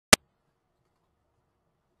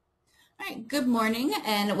All right, good morning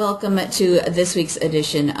and welcome to this week's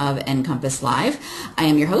edition of NCompass Live. I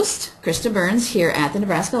am your host, Krista Burns, here at the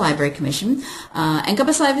Nebraska Library Commission.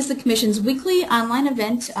 NCompass Live is the Commission's weekly online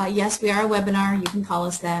event. Yes, we are a webinar. You can call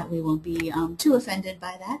us that. We won't be too offended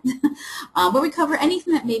by that. But we cover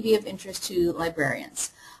anything that may be of interest to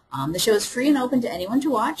librarians. The show is free and open to anyone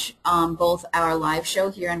to watch, both our live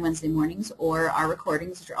show here on Wednesday mornings or our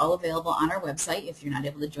recordings, which are all available on our website if you're not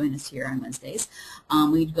able to join us here on Wednesdays.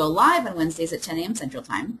 We go live on Wednesdays at 10 a.m. Central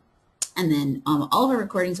Time. And then all of our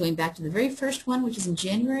recordings going back to the very first one, which is in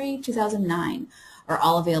January 2009, are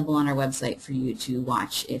all available on our website for you to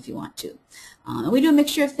watch if you want to. And we do a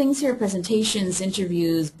mixture of things here: presentations,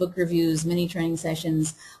 interviews, book reviews, mini training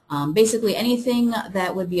sessions, basically anything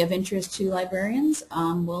that would be of interest to librarians.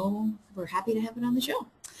 We're happy to have it on the show.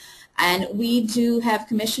 And we do have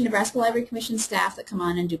Nebraska Library Commission staff that come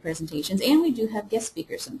on and do presentations, and we do have guest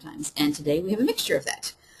speakers sometimes. And today we have a mixture of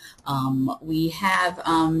that. We have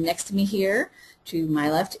next to me here, to my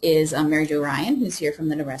left, is Mary Jo Ryan, who's here from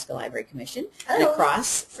the Nebraska Library Commission. Hello. And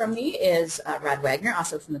across from me is Rod Wagner,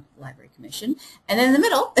 also from the Library Commission. And then in the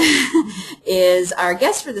middle is our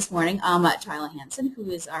guest for this morning, Twyla Hansen, who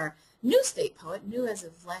is our new state poet, new as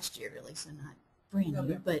of last year, really, so not brand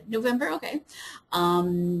new, but November, okay.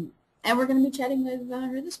 And we're going to be chatting with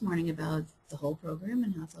her this morning about the whole program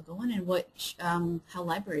and how it's all going and what how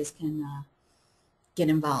libraries can get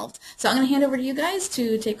involved. So I'm going to hand over to you guys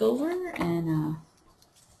to take over, and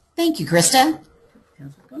thank you, Krista.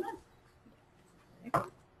 What's going on?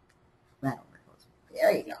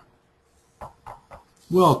 There you go.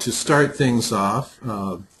 Well, to start things off,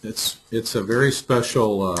 it's a very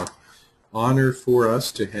special honor for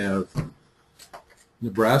us to have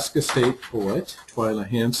Nebraska State Poet Twyla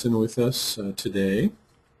Hansen with us today.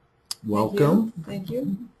 Welcome. Thank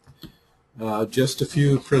you. Just a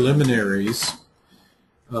few preliminaries.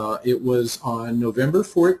 It was on November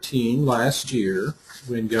 14 last year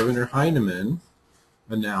when Governor Heineman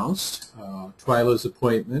announced Twyla's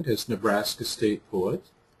appointment as Nebraska State Poet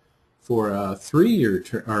for a 5-year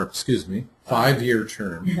term.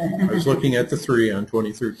 I was looking at the 3 on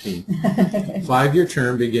 2013. 5-year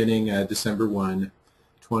term beginning December 1,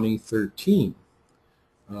 2013.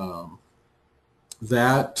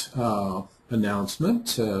 That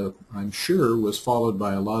announcement, I'm sure, was followed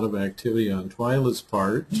by a lot of activity on Twyla's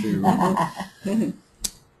part to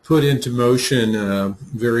put into motion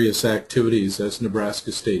various activities as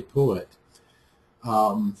Nebraska State Poet.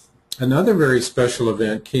 Another very special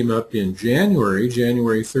event came up in January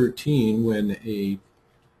 13, when a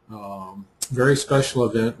very special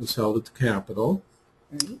event was held at the Capitol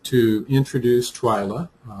to introduce Twyla.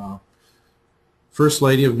 First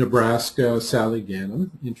Lady of Nebraska, Sally Ganim,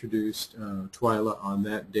 introduced Twyla on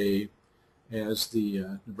that day as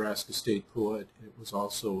the Nebraska State Poet. It was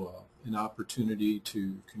also an opportunity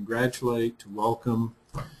to congratulate, to welcome,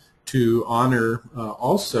 to honor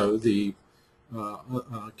also the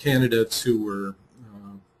candidates who were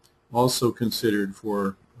also considered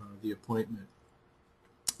for the appointment.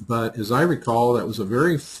 But as I recall, that was a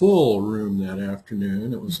very full room that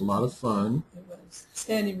afternoon. It was a lot of fun. It was.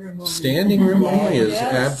 Standing room only. Standing room only is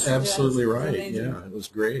yes, absolutely yes, right. amazing. Yeah, it was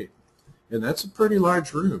great. And that's a pretty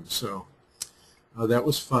large room, so that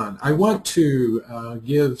was fun. I want to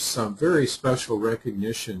give some very special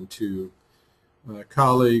recognition to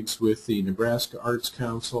colleagues with the Nebraska Arts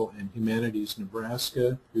Council and Humanities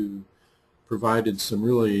Nebraska, who provided some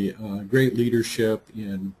really great leadership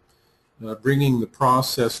in bringing the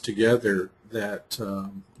process together that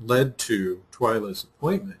led to Twyla's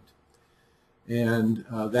appointment. And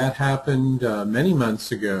that happened many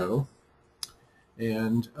months ago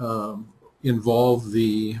and involved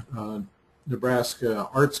the Nebraska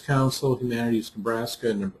Arts Council, Humanities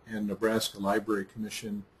Nebraska, and Nebraska Library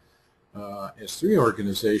Commission as 3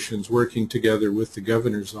 organizations working together with the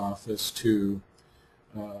governor's office to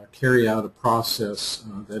carry out a process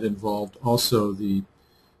that involved also the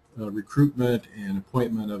recruitment and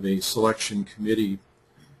appointment of a selection committee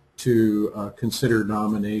to consider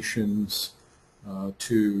nominations,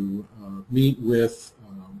 to meet with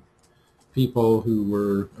people who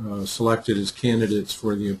were selected as candidates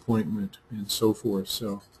for the appointment, and so forth.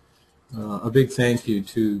 So a big thank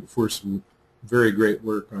you for some very great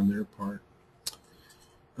work on their part.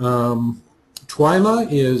 Twyla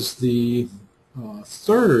is the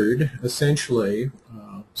 3rd, essentially,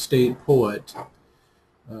 state poet.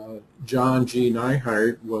 John G.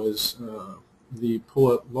 Neihart was the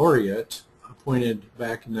poet laureate appointed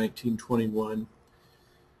back in 1921,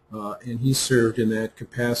 and he served in that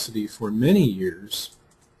capacity for many years.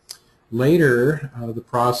 Later, the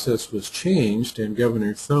process was changed, and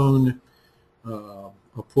Governor Thone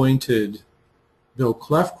appointed Bill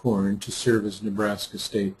Clefcorn to serve as Nebraska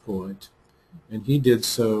State Poet, and he did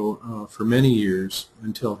so for many years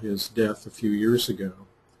until his death a few years ago.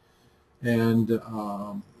 And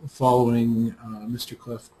following Mr.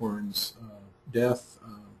 Clefcorn's death,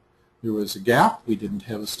 there was a gap. We didn't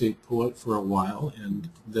have a state poet for a while, and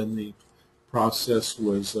then the process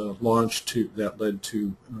was launched that led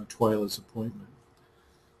to Twyla's appointment.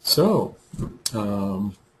 So,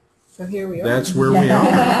 So here we are. that's where we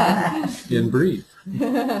are, in brief.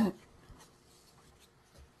 Well,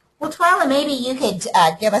 Twyla, maybe you could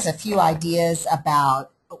give us a few ideas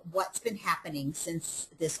about what's been happening since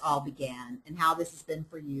this all began and how this has been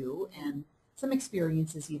for you and some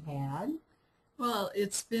experiences you've had. Well,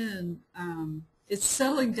 it's been, it's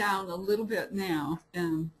settling down a little bit now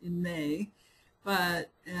in May, but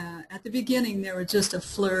at the beginning there was just a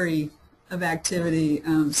flurry of activity,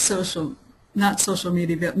 not social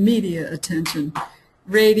media, but media attention,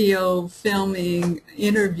 radio, filming,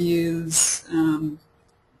 interviews,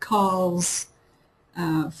 calls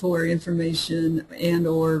for information and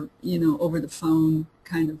or, over the phone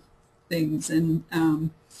kind of things. And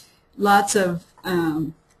lots of,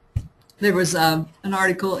 there was an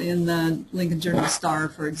article in the Lincoln Journal-Star,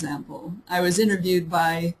 for example. I was interviewed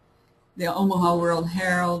by the Omaha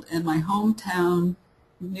World-Herald and my hometown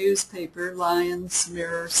newspaper, Lions,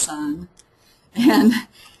 Mirror, Sun.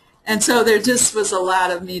 And so there just was a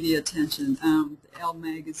lot of media attention. Elle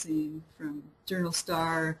magazine from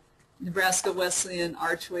Journal-Star, Nebraska Wesleyan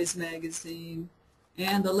Archways magazine,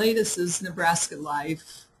 and the latest is Nebraska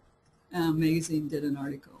Life magazine did an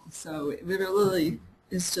article. So it really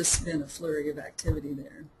has just been a flurry of activity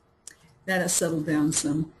there. That has settled down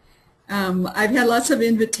some. I've had lots of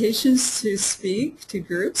invitations to speak to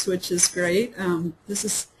groups, which is great. This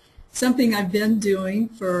is something I've been doing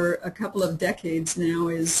for a couple of decades now,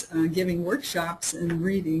 is giving workshops and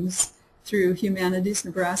readings through Humanities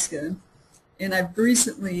Nebraska. And I've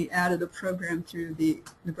recently added a program through the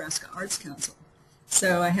Nebraska Arts Council.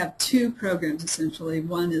 So I have two programs essentially.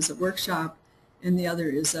 One is a workshop and the other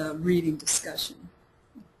is a reading discussion.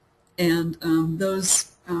 And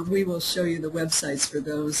those, we will show you the websites for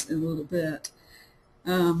those in a little bit.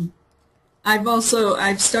 I've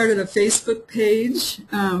started a Facebook page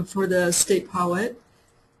for the State Poet,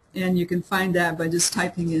 and you can find that by just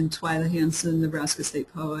typing in Twyla Hansen, Nebraska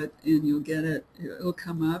State Poet, and you'll get it. It'll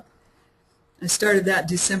come up. I started that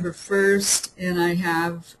December 1st, and I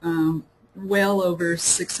have well over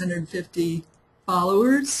 650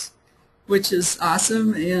 followers, which is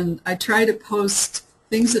awesome. And I try to post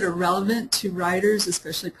things that are relevant to writers,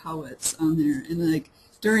 especially poets, on there. And like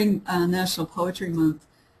during National Poetry Month,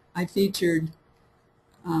 I featured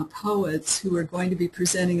poets who are going to be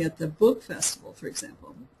presenting at the book festival, for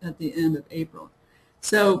example, at the end of April.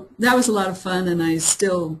 So that was a lot of fun, and I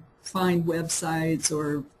still find websites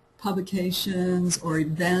or publications or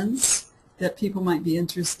events that people might be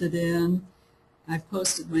interested in. I've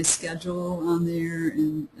posted my schedule on there,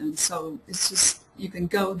 and so it's just, you can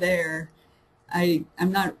go there.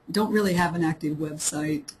 Don't really have an active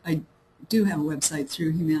website. I do have a website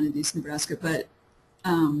through Humanities Nebraska, but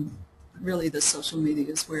really the social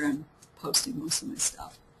media is where I'm posting most of my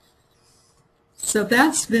stuff. So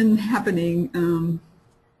that's been happening.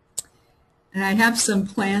 And I have some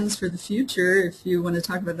plans for the future, if you want to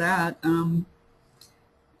talk about that. I'm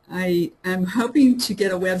hoping to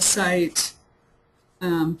get a website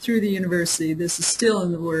through the university. This is still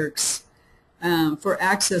in the works, for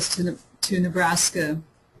access to Nebraska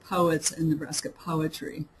poets and Nebraska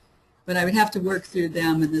poetry. But I would have to work through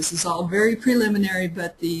them, and this is all very preliminary,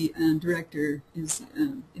 but the director is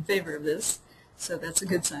in favor of this, so that's a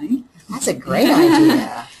good sign. That's a great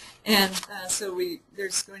idea. And so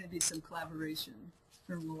there's going to be some collaboration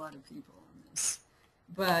from a lot of people on this.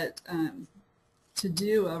 But to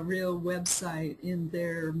do a real website in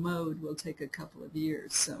their mode will take a couple of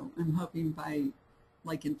years. So I'm hoping by,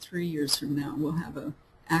 like in 3 years from now, we'll have an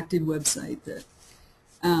active website that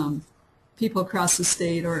people across the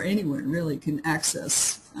state or anywhere really can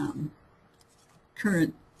access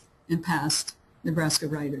current and past Nebraska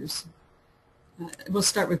writers. We'll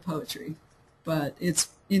start with poetry, but it's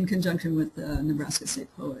in conjunction with the Nebraska State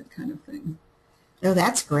Poet kind of thing. Oh,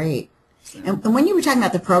 that's great. So. And when you were talking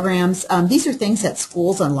about the programs, these are things that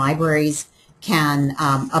schools and libraries can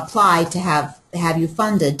apply to have you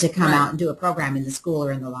funded to come out and do a program in the school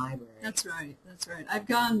or in the library. That's right. That's right. I've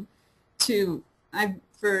gone to,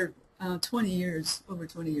 for 20 years, over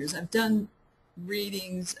 20 years, I've done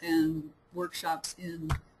readings and workshops in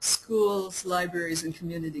schools, libraries, and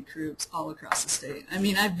community groups all across the state. I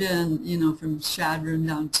mean, I've been, from Shadron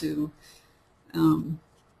down to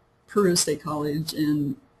Peru State College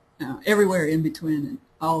and everywhere in between and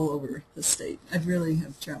all over the state. I really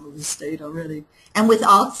have traveled the state already. And with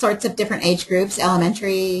all sorts of different age groups,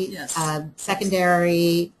 elementary, Yes.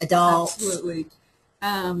 Secondary, adults. Absolutely.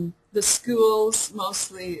 The schools,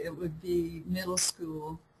 mostly it would be middle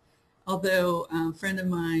school. Although a friend of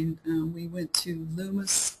mine, we went to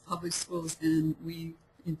Loomis Public Schools, and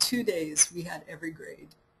in 2 days we had every grade.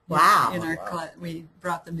 Wow. In our class, we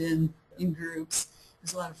brought them in groups. It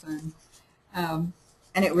was a lot of fun.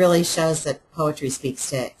 And it really shows that poetry speaks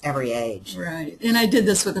to every age. Right. And I did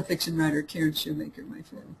this with a fiction writer, Karen Shoemaker, my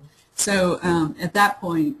friend. So at that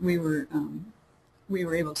point, we were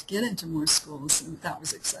able to get into more schools, and that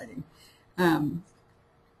was exciting.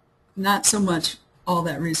 Not so much all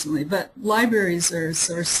that recently, but libraries are a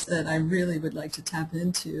source that I really would like to tap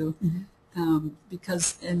into. Mm-hmm.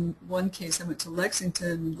 Because in one case, I went to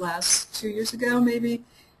Lexington last 2 years ago, maybe,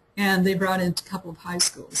 and they brought in a couple of high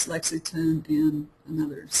schools, Lexington and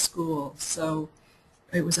another school. So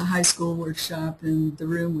it was a high school workshop, and the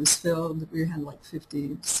room was filled. We had like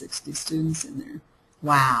 50, 60 students in there.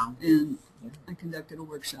 Wow. And I conducted a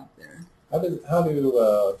workshop there. How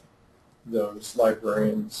do those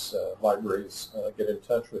libraries get in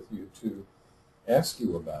touch with you to ask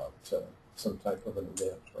you about some type of an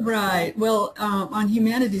event? Right. Well, on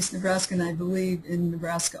Humanities Nebraska, and I believe in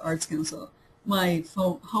Nebraska Arts Council, my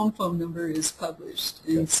home phone number is published,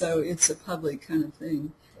 and so it's a public kind of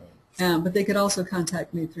thing. But they could also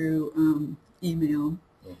contact me through email.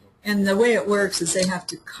 Mm-hmm. And the way it works is they have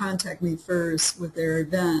to contact me first with their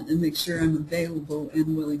event and make sure I'm available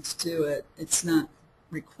and willing to do it. It's not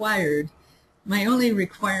required. My only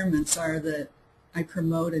requirements are that I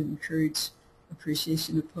promote and encourage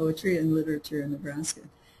appreciation of poetry and literature in Nebraska,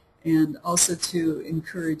 and also to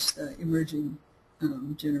encourage the emerging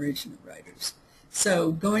generation of writers.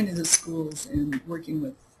 So going to the schools and working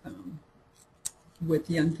with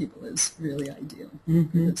young people is really ideal for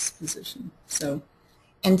this position.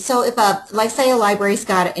 And so if like say a library's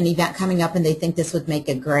got an event coming up and they think this would make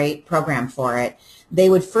a great program for it, they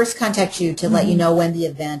would first contact you to let you know when the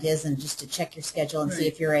event is and just to check your schedule and see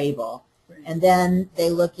if you're able. Right. And then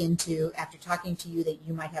they look into, after talking to you, that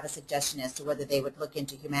you might have a suggestion as to whether they would look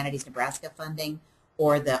into Humanities Nebraska funding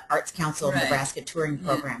or the Arts Council of Nebraska Touring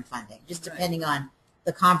Program funding, just depending on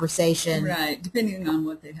the conversation. Right, depending on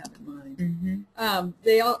what they have in mind.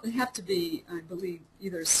 They all have to be, I believe,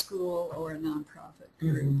 either a school or a nonprofit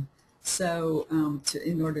group. So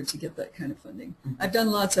in order to get that kind of funding. I've done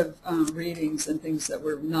lots of readings and things that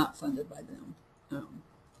were not funded by them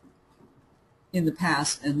in the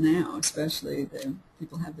past, and now especially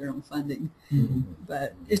people have their own funding.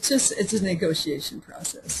 But it's a negotiation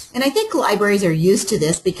process. And I think libraries are used to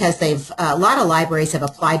this because a lot of libraries have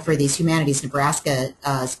applied for these Humanities Nebraska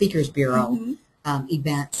Speakers Bureau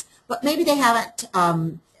events, but maybe they haven't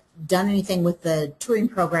done anything with the touring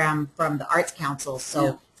program from the Arts Council,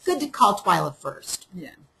 so it's good to call Twyla first.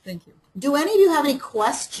 Yeah, thank you. Do any of you have any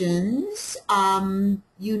questions?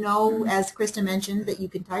 You know, as Krista mentioned, that you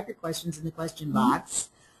can type your questions in the question box,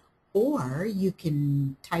 or you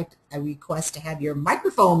can type a request to have your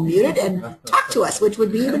microphone muted and talk to us, which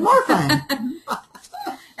would be even more fun. And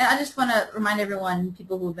I just want to remind everyone,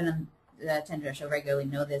 people who have been attending our show regularly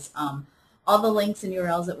know this, all the links and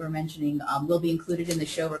URLs that we're mentioning will be included in the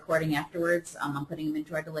show recording afterwards. I'm putting them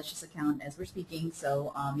into our Delicious account as we're speaking,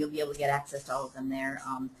 so you'll be able to get access to all of them there.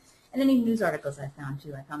 And any news articles I found,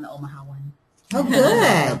 too. I found the Omaha one. Oh,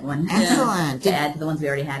 good. One. Excellent. To add to the ones we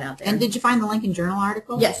already had out there. And did you find the Lincoln Journal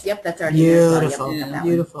article? Yes, yep, that's already there. Beautiful. Yep,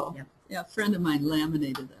 beautiful. Yep. Yeah, a friend of mine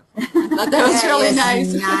laminated that. I thought that was really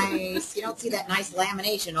nice. Nice. You don't see that nice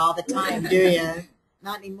lamination all the time, do you?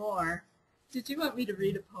 Not anymore. Did you want me to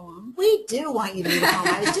read a poem? We do want you to read a poem.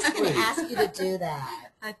 I was just going to ask you to do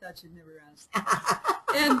that. I thought you'd never ask.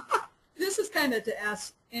 And this is kind of to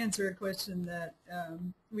answer a question that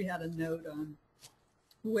we had a note on.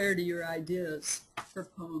 Where do your ideas for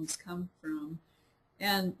poems come from?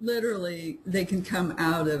 And literally, they can come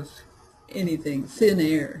out of anything, thin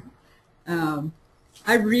air.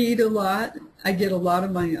 I read a lot. I get a lot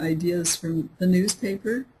of my ideas from the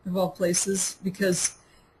newspaper, of all places, because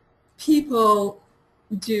people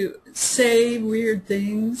do say weird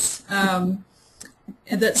things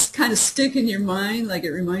and that's kind of stick in your mind, like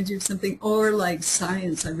it reminds you of something, or like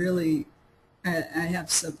science. I have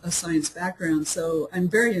a science background, so I'm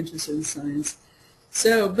very interested in science.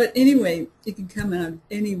 So, but anyway, it can come out of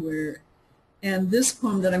anywhere. And this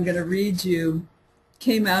poem that I'm going to read you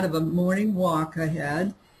came out of a morning walk I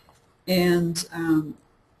had, and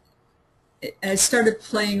I started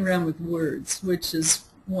playing around with words, which is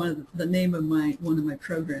the name of one of my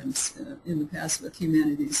programs in the past with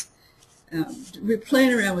Humanities. we're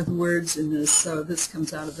playing around with words in this, so this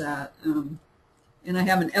comes out of that. And I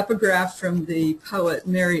have an epigraph from the poet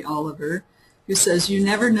Mary Oliver, who says, "You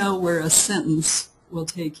never know where a sentence will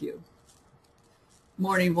take you."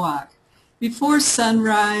 Morning walk. Before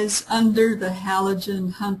sunrise, under the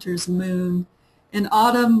halogen hunter's moon, an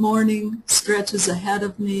autumn morning stretches ahead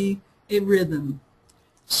of me, a rhythm.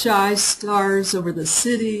 Shy stars over the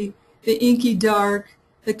city, the inky dark,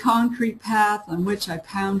 the concrete path on which I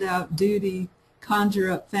pound out duty,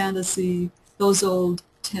 conjure up fantasy, those old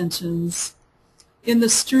tensions. In the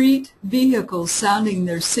street, vehicles sounding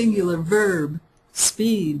their singular verb,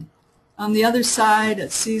 speed. On the other side,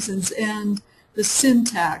 at season's end, the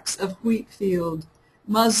syntax of wheatfield,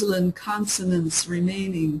 muslin consonants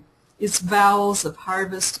remaining, its vowels of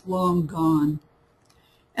harvest long gone.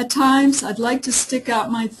 At times, I'd like to stick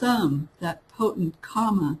out my thumb, that potent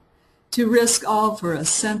comma, to risk all for a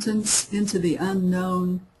sentence into the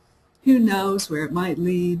unknown. Who knows where it might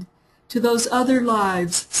lead, to those other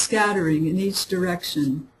lives scattering in each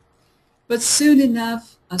direction. But soon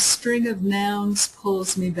enough, a string of nouns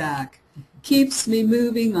pulls me back, keeps me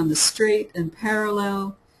moving on the straight and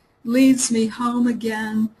parallel, leads me home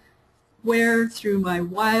again, where through my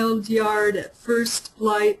wild yard at first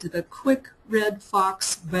light the quick red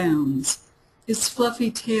fox bounds, its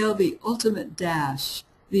fluffy tail the ultimate dash,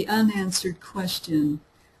 the unanswered question,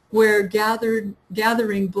 where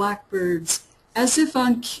gathering blackbirds, as if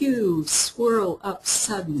on cue, swirl up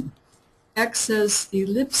sudden, excess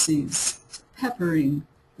ellipses peppering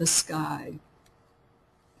the sky.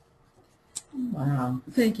 Wow.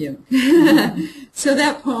 Thank you. So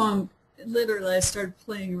that poem, literally, I started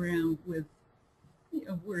playing around with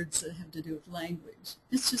words that have to do with language.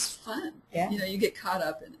 It's just fun. Yeah. You get caught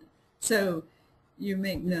up in it. So you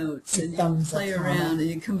make notes and you thumbs play up, around and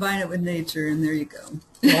you combine it with nature, and there you go.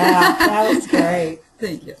 Yeah, that was great.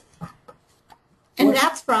 Thank you. And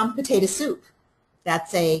that's from Potato Soup.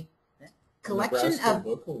 That's a collection Nebraska of,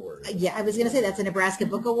 Book Award. yeah, I was going to say that's a Nebraska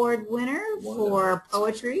Book Award winner for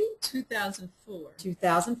poetry. 2004.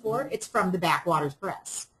 2004. It's from the Backwaters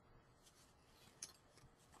Press.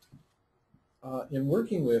 In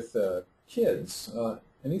working with kids,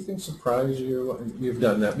 anything surprise you? You've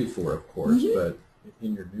done that before, of course, but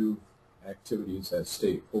in your new activities as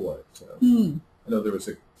state poet, I know there was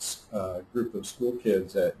a group of school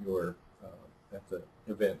kids at your at the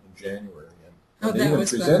event in January, and they even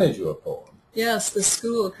presented you a poem. Yes, the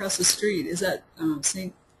school across the street is at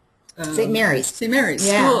St. Mary's. St. Mary's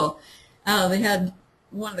Yeah. School. They had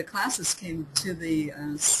one of the classes came to the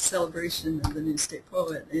celebration of the new state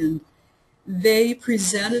poet, and they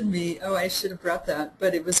presented me, I should have brought that,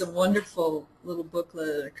 but it was a wonderful little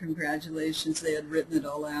booklet, congratulations, they had written it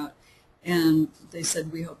all out, and they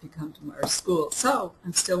said, we hope you come to our school. So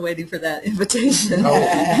I'm still waiting for that invitation.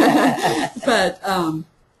 But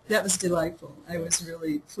that was delightful. I was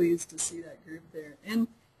really pleased to see that group there. And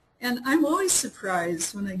I'm always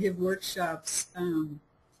surprised when I give workshops.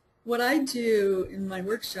 What I do in my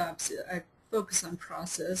workshops, I focus on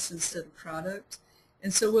process instead of product.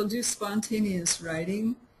 And so we'll do spontaneous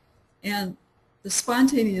writing. And the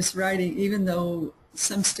spontaneous writing, even though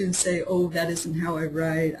some students say, oh, that isn't how I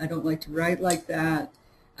write, I don't like to write like that,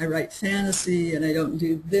 I write fantasy and I don't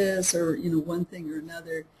do this or, one thing or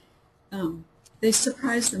another, they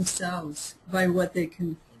surprise themselves by what they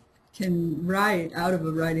can write out of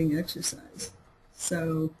a writing exercise.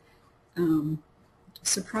 So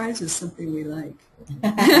surprise is something we like.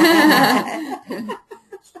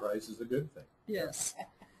 Surprise is a good thing. Yes.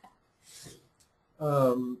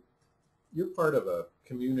 You're part of a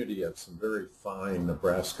community of some very fine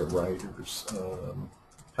Nebraska writers.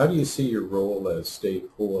 How do you see your role as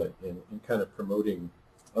state poet in kind of promoting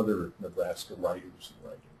other Nebraska writers and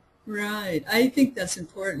writing? Right. I think that's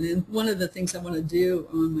important. And one of the things I want to do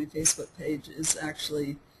on my Facebook page is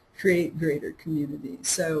actually create greater community.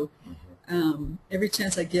 So every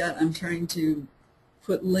chance I get, I'm trying to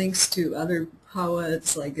put links to other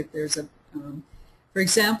poets, like if there's a for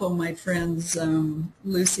example, my friends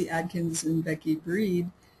Lucy Adkins and Becky Breed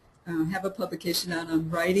have a publication out on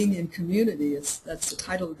writing in community. That's the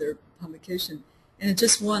title of their publication. And it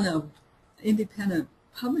just won an Independent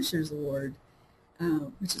Publishers Award,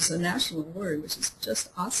 which is a national award, which is just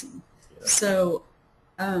awesome. Yeah. So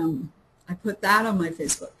I put that on my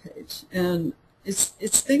Facebook page. And it's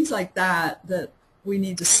things like that that we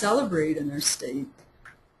need to celebrate in our state,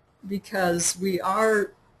 because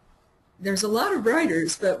there's a lot of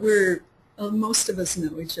writers, but most of us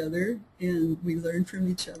know each other and we learn from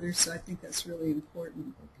each other, so I think that's really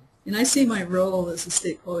important. And I see my role as a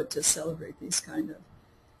state poet to celebrate these kind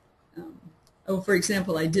of for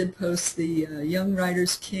example, I did post the Young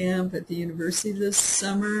Writers Camp at the university this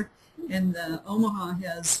summer, and Omaha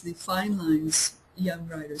has the Fine Lines Young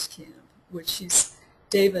Writers Camp, which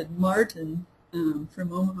David Martin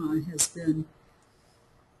from Omaha has been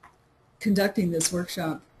conducting this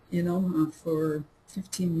workshop in Omaha for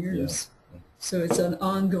 15 years. Yeah. So it's an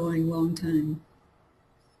ongoing, long-time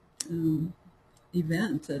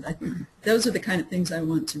event that I think those are the kind of things I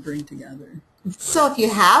want to bring together. So if you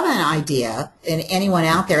have an idea, and anyone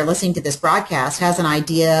out there listening to this broadcast has an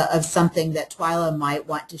idea of something that Twyla might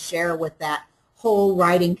want to share with that whole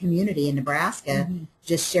writing community in Nebraska,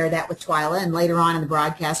 just share that with Twyla, and later on in the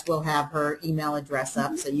broadcast we'll have her email address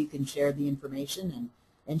up so you can share the information,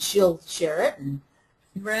 and she'll share it. And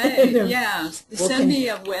right, yeah. Send me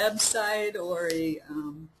a website or a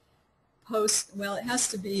post. Well, it has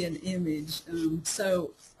to be an image,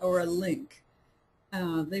 or a link.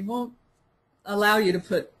 They won't allow you to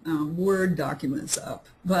put Word documents up,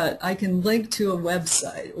 but I can link to a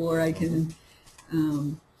website, or I can,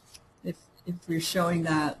 if we're showing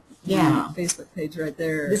that Facebook page right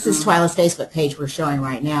there. This is Twyla's Facebook page we're showing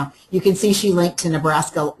right now. You can see she linked to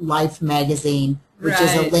Nebraska Life magazine, which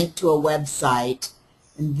is a link to a website.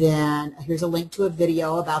 And then here's a link to a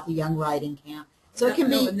video about the Young Writing Camp. So it can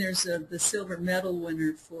be. And there's the silver medal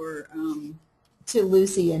winner for to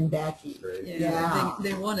Lucy and Becky. Yeah.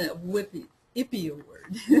 They won a Ippy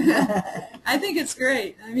Award. I think it's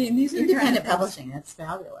great. I mean, these are independent publishing. That's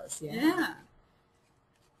fabulous. Yeah.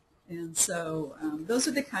 And so those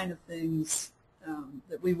are the kind of things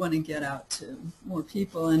that we want to get out to more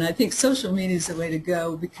people. And I think social media is the way to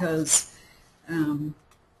go, because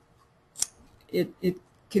it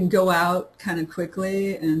can go out kind of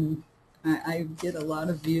quickly, and I get a lot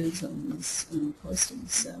of views on these postings.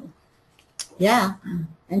 So yeah,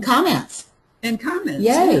 and comments. And comments.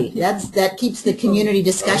 Yay! Yeah, that keeps the community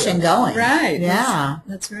discussion going. Right. Yeah.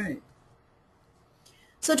 That's right.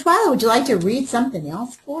 So Twyla, would you like to read something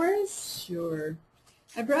else for us? Sure.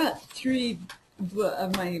 I brought 3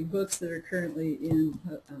 of my books that are currently in.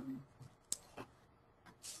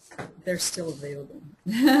 They're still available.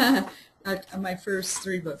 My first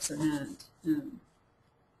 3 books are not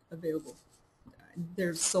available.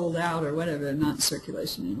 They're sold out or whatever. They're not in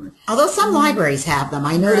circulation anymore. Although some libraries have them.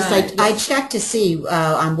 I noticed. I checked to see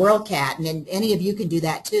on WorldCat, and any of you can do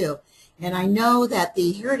that too. And I know that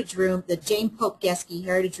the Heritage Room, the Jane Pope Geske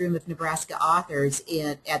Heritage Room of Nebraska Authors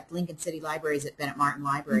at Lincoln City Libraries at Bennett Martin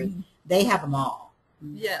Library, they have them all.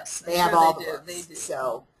 Yes, they have all the books. They do.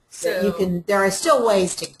 So you can. There are still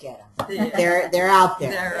ways to get them. They're out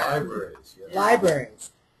there. Libraries. Yeah. Libraries.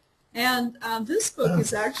 And this book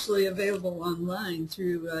is actually available online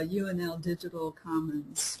through UNL Digital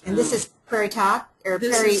Commons. And this is Prairie Talk, or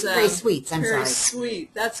Prairie Sweets, I'm sorry. Prairie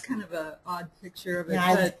Sweet. That's kind of an odd picture of it.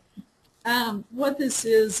 Yeah, but what this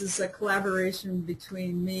is a collaboration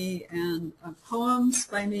between me and poems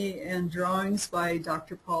by me and drawings by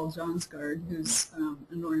Dr. Paul Johnsgaard, who's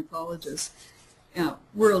an ornithologist,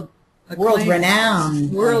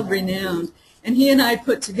 world-renowned. World-renowned. And he and I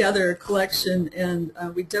put together a collection, and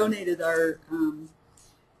we donated our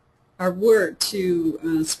work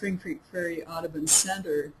to Spring Creek Prairie Audubon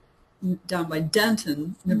Center down by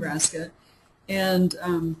Denton, Nebraska. And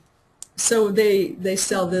so they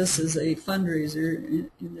sell this as a fundraiser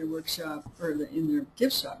in their workshop, or in their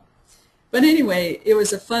gift shop. But anyway, it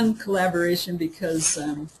was a fun collaboration because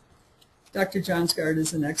Dr. Johnsgaard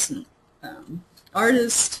is an excellent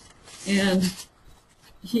artist, and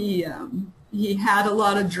he had a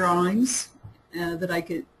lot of drawings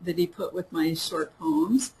that he put with my short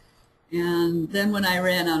poems. And then when I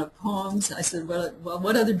ran out of poems, I said, well,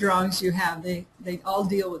 what other drawings do you have? They all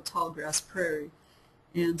deal with tall grass prairie.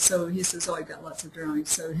 And so he says, oh, I got lots of drawings.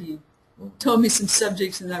 So he told me some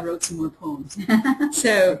subjects, and I wrote some more poems.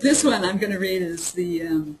 So this one I'm going to read is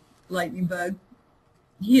the lightning bug.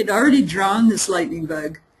 He had already drawn this lightning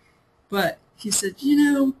bug, but he said,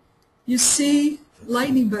 you see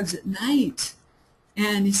lightning bugs at night.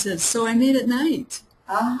 And he said, so I made at night.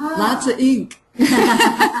 Lots of ink.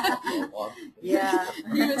 Yeah.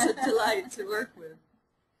 He was a delight to work with.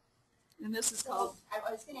 And this is called...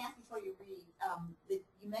 I was going to ask before you read,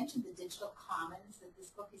 you mentioned the Digital Commons, that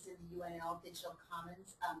this book is in the UNL Digital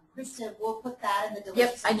Commons. Krista, we'll put that in the delivery.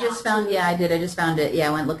 Yep, I just found it. Yeah,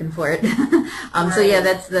 I went looking for it. So yeah,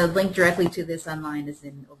 that's the link directly to this online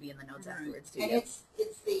will be in the notes afterwards too. And it's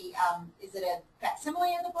the, is it a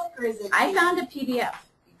facsimile of the book, or is it? I found a PDF.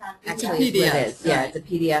 Actually, it's a PDF. It is. Yeah, it's a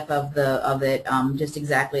PDF of it, just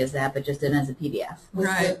exactly as that, but just in as a PDF. With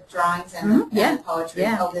the drawings and the poetry.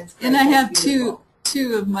 Yeah. Oh, that's great. And I have two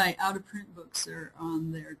 2 of my out-of-print books are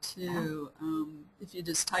on there, too. If you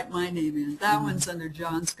just type my name in. That one's under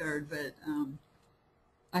John's Guard, but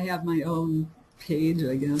I have my own page,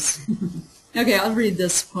 I guess. Okay, I'll read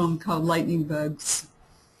this poem called Lightning Bugs.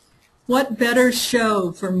 What better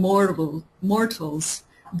show for mortals,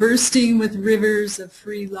 bursting with rivers of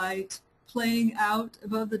free light, playing out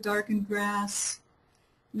above the darkened grass?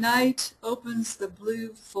 Night opens the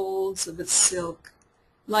blue folds of its silk.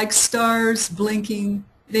 Like stars blinking,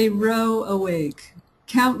 they row awake,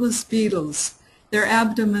 countless beetles, their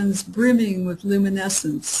abdomens brimming with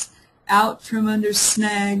luminescence, out from under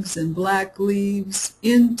snags and black leaves,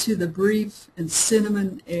 into the brief and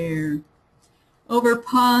cinnamon air. Over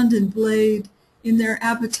pond and blade, in their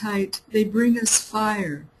appetite, they bring us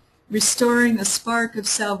fire, restoring a spark of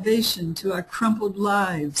salvation to our crumpled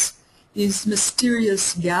lives, these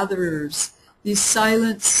mysterious gatherers, these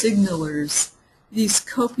silent signalers, these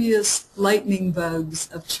copious lightning bugs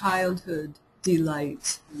of childhood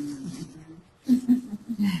delight.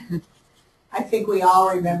 I think we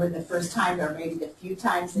all remember the first time, or maybe the few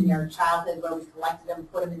times in your childhood where we collected them,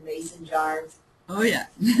 put them in mason jars. Oh, yeah.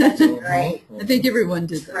 Right? I think everyone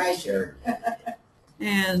did that. Treasure.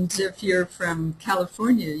 And if you're from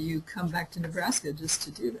California, you come back to Nebraska just to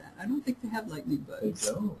do that. I don't think they have lightning bugs.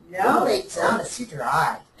 They don't. No, they don't. It's too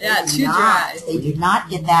dry. Yeah, They do too not. dry. They do not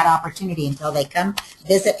get that opportunity until they come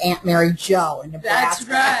visit Aunt Mary Jo in That's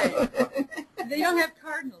Nebraska. right. They don't have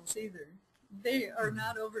cardinals either. They are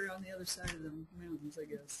not over on the other side of the mountains, I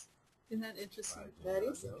guess. Isn't that interesting? That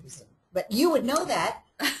is interesting. But you would know that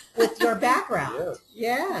with your background.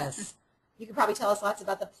 Yes. You could probably tell us lots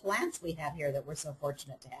about the plants we have here that we're so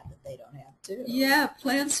fortunate to have that they don't have, too. Yeah,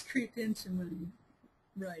 plants creep into my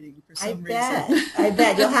writing for some reason. I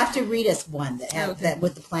bet. You'll have to read us one that have Okay. that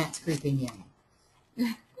with the plants creeping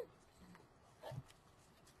in.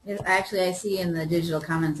 Actually, I see in the digital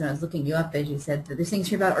comments, and I was looking you up as you said that there's things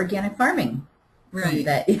here about organic farming.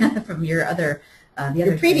 Right. From your other,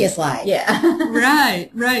 Your previous life. Yeah.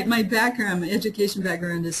 Right. My background, my education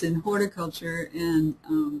background is in horticulture and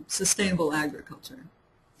sustainable agriculture.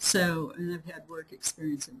 So, and I've had work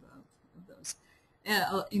experience in both of those,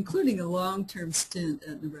 including a long-term stint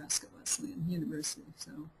at Nebraska Wesleyan University.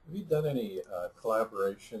 So, Have you done any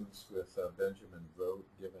collaborations with Benjamin Vogt,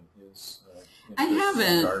 given his I interest in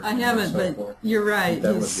haven't, gardening and so but forth? you're right.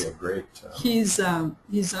 That would be a great. He's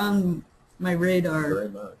on my radar. Very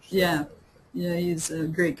much. Yeah. Yeah, he's a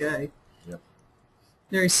great guy. Yep.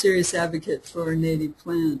 Very serious advocate for native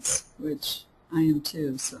plants, which I am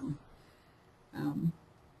too. So,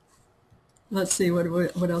 let's see,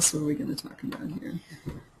 what else are we going to talk about here?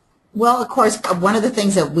 Well, of course, one of the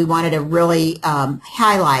things that we wanted to really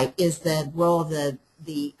highlight is the role of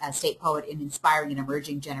the state poet in inspiring an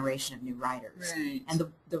emerging generation of new writers. Right. And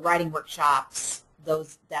the writing workshops,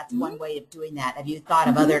 that's one way of doing that. Have you thought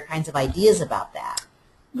of other kinds of ideas about that?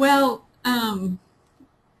 Well,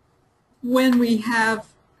 when we have,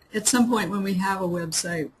 at some point when we have a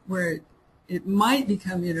website where it might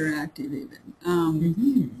become interactive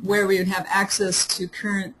even, where we would have access to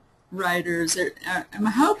current writers, I'm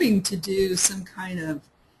hoping to do some kind of,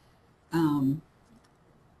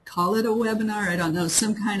 call it a webinar, I don't know,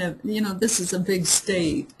 some kind of, this is a big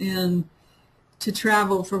state, and to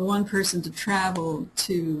travel, for one person to travel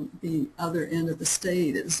to the other end of the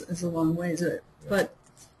state is a long ways. But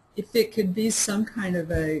if it could be some kind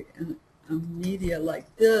of a media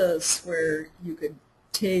like this where you could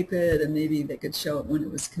tape it and maybe they could show it when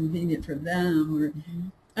it was convenient for them, or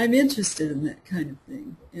I'm interested in that kind of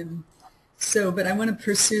thing. And so, but I want to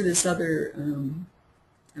pursue this other,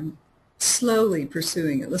 I'm slowly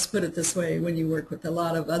pursuing it. Let's put it this way, when you work with a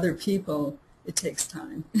lot of other people, it takes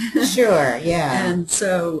time. Sure, yeah. And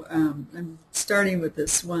so I'm starting with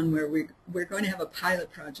this one where we're going to have a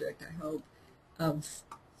pilot project, I hope, of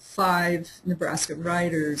 5 Nebraska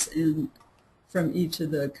writers from each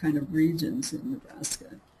of the kind of regions in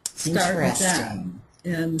Nebraska. Start with that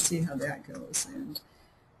and see how that goes. And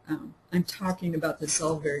I'm talking about this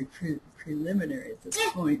all very preliminary at this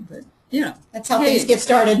point, but that's how things get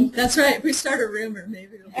started. That's right. If we start a rumor,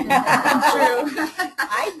 maybe it'll come true.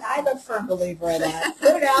 I'm a firm believer in that.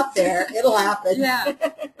 Put it out there; it'll happen. Yeah,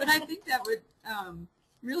 but I think that would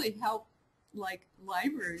really help, like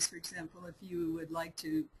libraries, for example, if you would like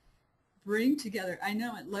to bring together. I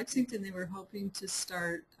know at Lexington they were hoping to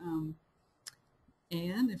start,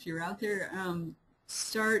 Anne, if you're out there,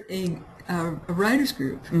 start a writers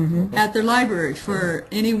group at their library for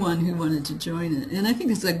anyone who wanted to join it. And I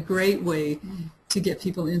think it's a great way to get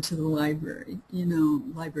people into the library.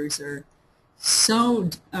 Libraries are so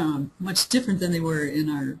much different than they were in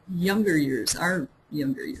our younger years. Our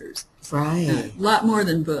younger years. Right. A lot more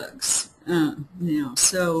than books now.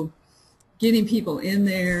 So getting people in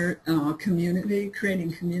there,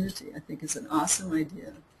 creating community, I think is an awesome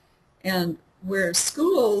idea. And where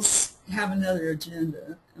schools have another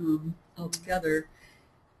agenda altogether,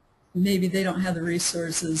 maybe they don't have the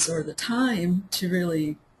resources or the time to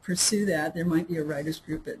really pursue that. There might be a writers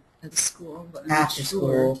group at a school, but I'm not After sure.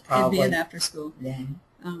 school, probably. It'd be an after school. Yeah.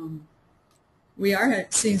 We are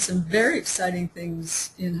seeing some very exciting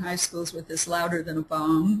things in high schools with this Louder Than a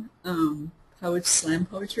Bomb slam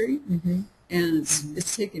poetry, and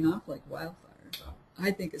it's taking off like wildfire. I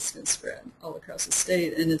think it's going to spread all across the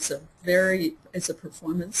state, and it's a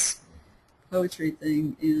performance poetry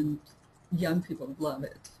thing, and young people love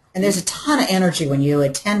it. And there's a ton of energy when you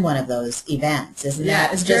attend one of those events, isn't that?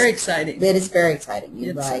 Yeah, it's very exciting. It is very exciting.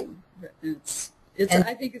 You're right.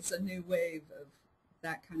 I think it's a new wave of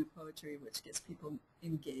that kind of poetry, which gets people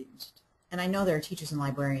engaged. And I know there are teachers and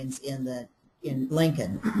librarians in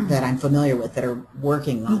Lincoln that I'm familiar with that are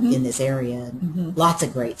working in this area. Lots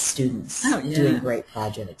of great students doing great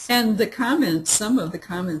projects. And some of the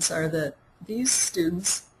comments are that these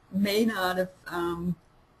students may not have,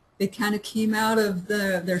 they kind of came out of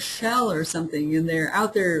their shell or something, and they're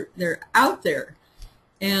out there,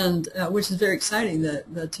 and which is very exciting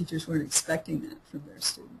that the teachers weren't expecting that from their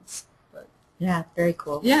students. But yeah, very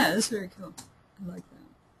cool. Yeah, it's very cool. I like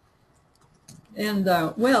that. And,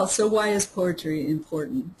 so why is poetry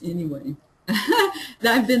important anyway?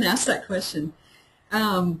 I've been asked that question.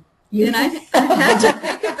 And I've had to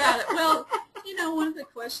think about it. Well, one of the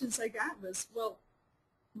questions I got was, well,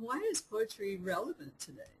 why is poetry relevant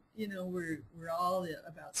today? We're all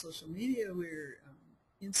about social media. We're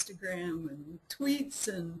Instagram and tweets,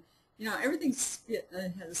 and, everything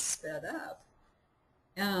has sped up.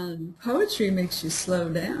 And poetry makes you slow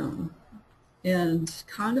down and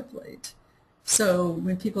contemplate. So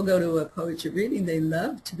when people go to a poetry reading, they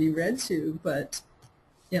love to be read to, but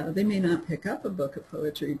they may not pick up a book of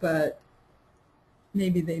poetry, but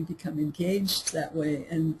maybe they become engaged that way,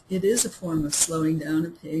 and it is a form of slowing down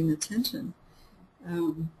and paying attention.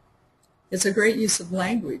 It's a great use of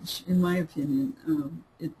language, in my opinion.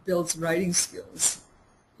 It builds writing skills.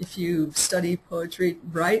 If you study poetry,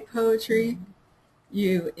 write poetry,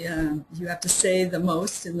 you have to say the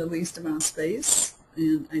most in the least amount of space,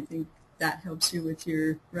 and I think that helps you with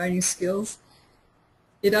your writing skills.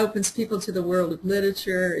 It opens people to the world of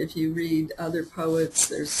literature. If you read other poets,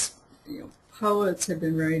 there's, poets have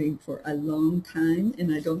been writing for a long time,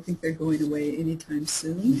 and I don't think they're going away anytime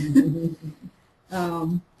soon.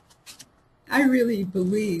 I really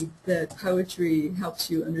believe that poetry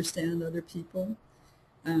helps you understand other people,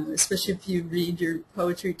 especially if you read your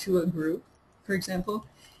poetry to a group, for example,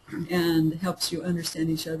 and helps you understand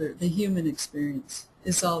each other. The human experience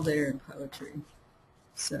is all there in poetry.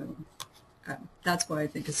 So that's why I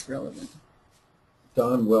think it's relevant.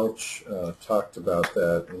 Don Welch talked about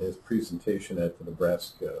that in his presentation at the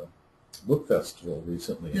Nebraska Book Festival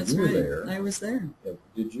recently. That's you were right. there. I was there.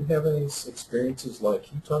 Did you have any experiences like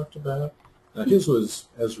he talked about? Now, his was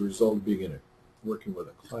as a result of being working with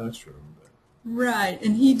a classroom. But. Right,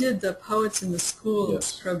 and he did the Poets in the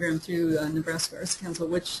Schools program through Nebraska Arts Council,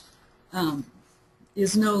 which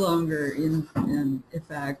is no longer in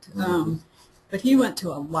effect. But he went to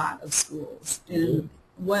a lot of schools, and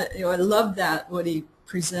I love that what he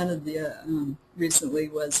presented recently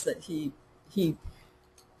was that he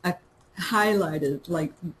highlighted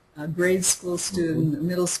like a grade school student, a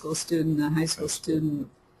middle school student, a high school student,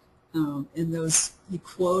 and those he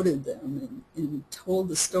quoted them and told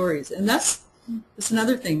the stories, and that's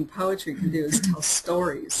another thing poetry can do is tell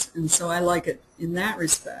stories, and so I like it in that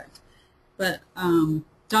respect. But Don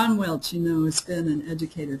Welch, has been an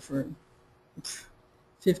educator for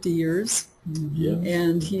 50 years,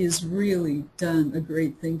 and he has really done a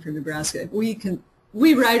great thing for Nebraska.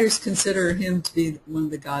 We writers consider him to be one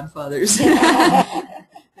of the godfathers,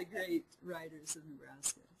 the great writers of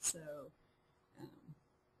Nebraska. So,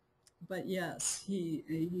 but yes,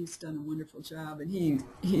 he's done a wonderful job, and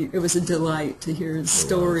it was a delight to hear his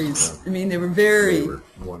stories. I mean, they were very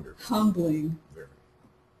humbling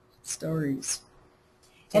stories.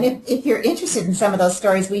 And if you're interested in some of those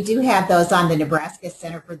stories, we do have those on the Nebraska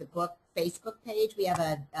Center for the Book Facebook page. We have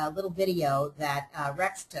a little video that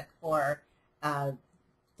Rex took for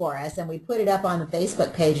us, and we put it up on the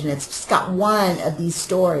Facebook page, and it's just got one of these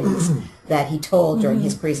stories that he told during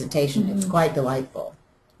his presentation. It's quite delightful.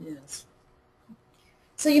 Yes.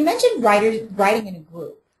 So you mentioned writing in a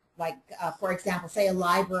group. Like, for example, say a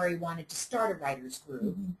library wanted to start a writers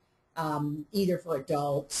group. Either for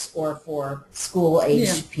adults or for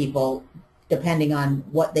school-aged people. depending on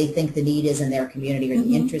what they think the need is in their community or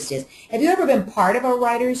the interest is. Have you ever been part of a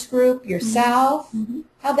writers group yourself?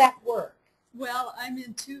 How'd that work? Well, I'm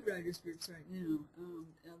in 2 writers groups right now.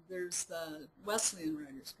 There's the Wesleyan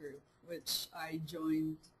Writers Group, which I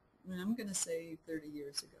joined, I'm going to say 30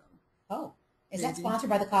 years ago. Oh, is Maybe. that sponsored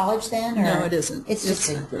by the college then? Or? No, it isn't. It's just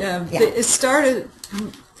a group. Yeah. It started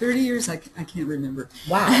 30 years, I can't remember.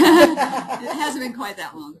 Wow. It hasn't been quite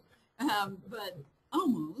that long, but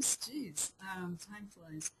almost, geez, time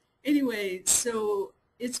flies. Anyway, so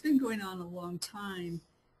it's been going on a long time,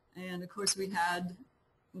 and of course we had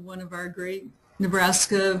one of our great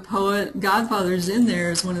Nebraska poet godfathers in there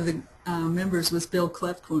as one of the members was Bill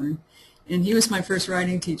Clefcorn, and he was my first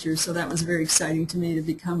writing teacher, so that was very exciting to me to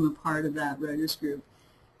become a part of that writers group.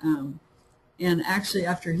 And actually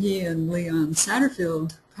after he and Leon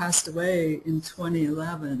Satterfield passed away in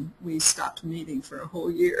 2011, we stopped meeting for a whole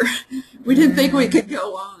year. We didn't think we could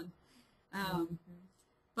go on,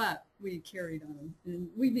 but we carried on, and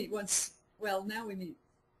we meet once, well now we meet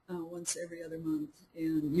once every other month,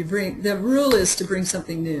 and you bring, the rule is to bring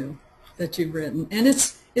something new that you've written, and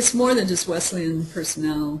it's more than just Wesleyan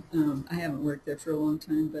personnel. I haven't worked there for a long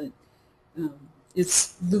time, but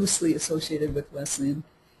it's loosely associated with Wesleyan,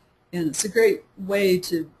 and it's a great way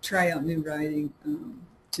to try out new writing,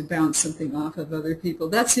 to bounce something off of other people.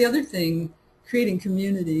 That's the other thing, creating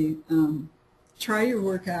community. Try your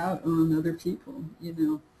work out on other people, you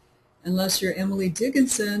know. Unless you're Emily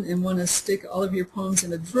Dickinson and want to stick all of your poems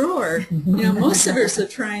in a drawer, you know, most of us are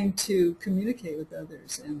trying to communicate with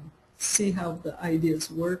others and see how the ideas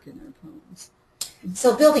work in our poems.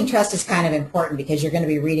 So building trust is kind of important because you're going to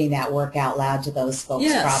be reading that work out loud to those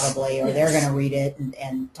folks probably, or they're going to read it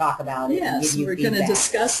and talk about it and give you we're feedback. going to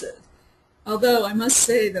discuss it. Although I must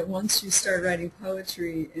say that once you start writing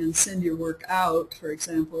poetry and send your work out, for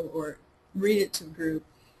example, or read it to a group,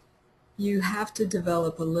 you have to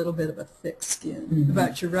develop a little bit of a thick skin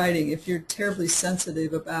about your writing. If you're terribly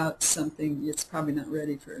sensitive about something, it's probably not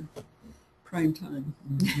ready for prime time.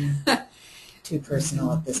 Too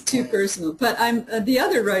personal at this point. Too personal. But I'm the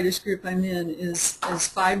other writers group I'm in is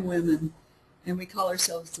 5 women, and we call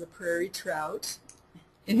ourselves the Prairie Trout.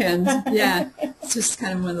 And yeah, it's just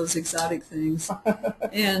kind of one of those exotic things.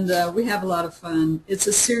 And we have a lot of fun. It's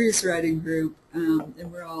a serious writing group,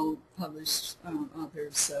 and we're all published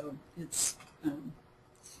authors, so it's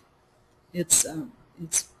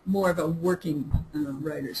more of a working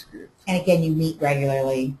writers group. And again, you meet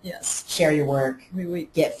regularly. Yes. Share your work. We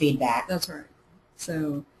get feedback. That's right.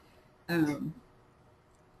 So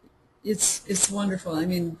it's wonderful. I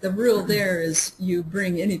mean, the rule there is you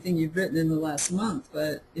bring anything you've written in the last month,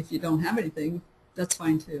 but if you don't have anything, that's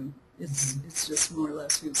fine too. It's just more or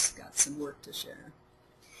less who's got some work to share.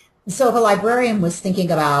 So if a librarian was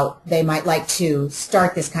thinking about they might like to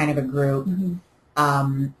start this kind of a group,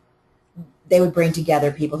 they would bring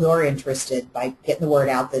together people who are interested by getting the word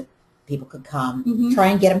out that people could come, try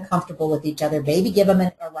and get them comfortable with each other, maybe give them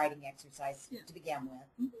a writing exercise to begin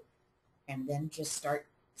with, and then just start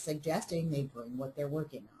suggesting they bring what they're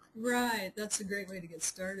working on. Right. That's a great way to get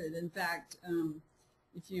started. In fact,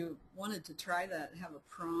 if you wanted to try that, have a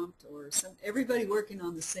prompt or everybody working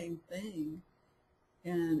on the same thing,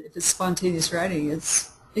 and if it's spontaneous writing,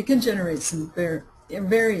 it can generate some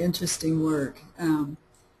very interesting work.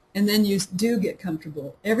 And then you do get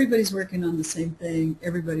comfortable. Everybody's working on the same thing.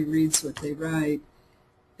 Everybody reads what they write.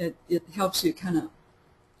 It helps you kind of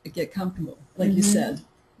get comfortable, like you said.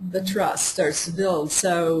 The trust starts to build.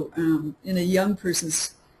 So in a young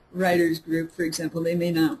person's writers group, for example, they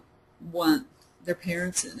may not want their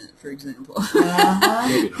parents in it, for example.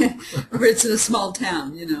 Or it's in a small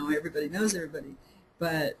town, you know, everybody knows everybody.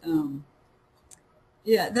 But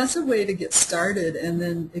yeah, that's a way to get started, and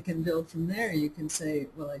then it can build from there. You can say,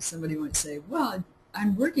 well, like somebody might say, well,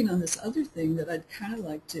 I'm working on this other thing that I'd kind of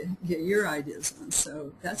like to get your ideas on.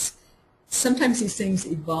 So sometimes these things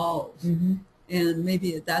evolve, and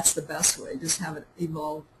maybe that's the best way, just have it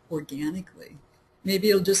evolve organically. Maybe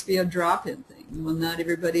it'll just be a drop-in thing. Well, not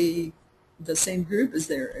everybody, the same group is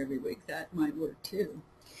there every week. That might work too.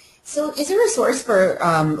 So is there a source for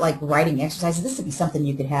like writing exercises? This would be something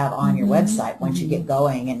you could have on your website once you get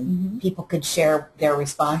going, and people could share their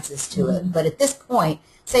responses to it. But at this point,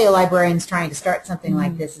 say a librarian's trying to start something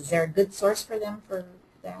like this, is there a good source for them for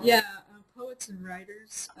that? Yeah, Poets and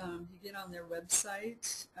Writers, you get on their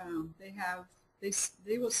website.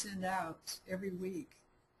 They will send out every week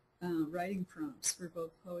writing prompts for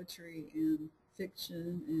both poetry and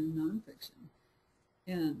fiction and nonfiction.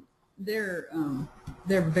 And they're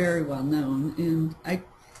very well known, and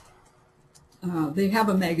they have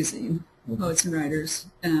a magazine, Poets and Writers,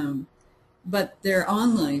 but their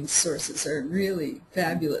online sources are really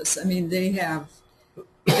fabulous. I mean, they have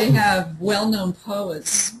well-known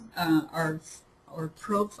poets are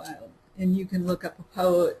profiled, and you can look up a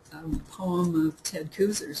poem of Ted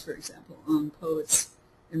Koozer's, for example, on Poets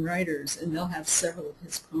and Writers, and they'll have several of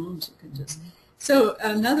his poems. You can just so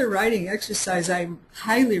another writing exercise I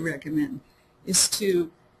highly recommend is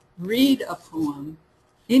to read a poem,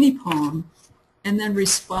 any poem, and then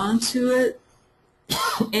respond to it,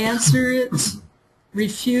 answer it,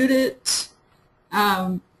 refute it,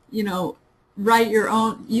 write your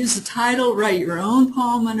own, use the title, write your own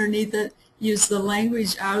poem underneath it, use the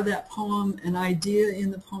language out of that poem, an idea in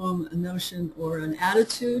the poem, a notion or an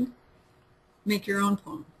attitude, make your own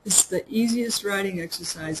poem. It's the easiest writing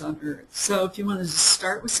exercise on earth. So if you want to just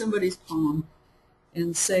start with somebody's poem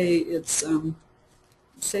and say it's one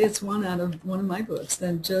out of one of my books,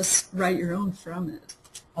 then just write your own from it.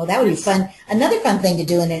 Oh, that would be fun. Another fun thing to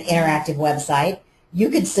do in an interactive website, you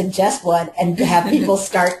could suggest one and have people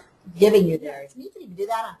start giving you theirs. You could even do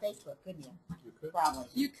that on Facebook, couldn't you? You could. Probably.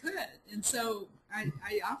 You could. And so I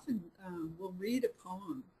often will read a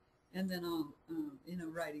poem, and then I'll, in a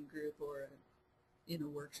writing group or in a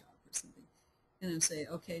workshop or something, and I'll say,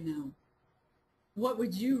 okay, now, what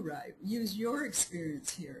would you write? Use your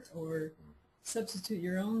experience here, or substitute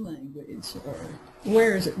your own language, or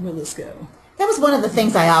where will this go? That was one of the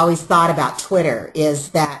things I always thought about Twitter,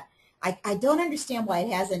 is that I don't understand why it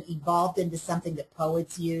hasn't evolved into something that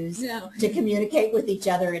poets use to communicate with each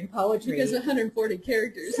other in poetry. Because 140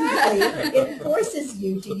 characters. Exactly. It forces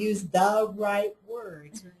you to use the right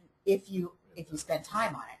words if you spend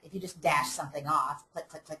time on it. If you just dash something off, click,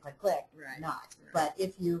 click, click, click, click, not. But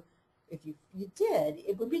if you did,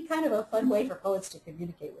 it would be kind of a fun way for poets to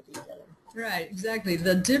communicate with each other. Right, exactly.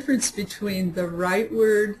 The difference between the right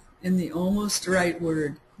word and the almost right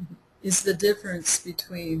word is the difference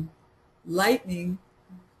between lightning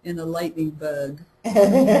and a lightning bug. There's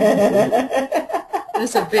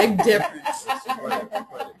a big difference.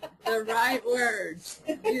 The right word.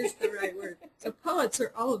 Use the right word. So poets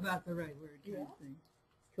are all about the right word kind of thing.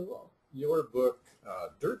 Cool. Your book,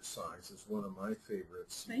 Dirt Songs, is one of my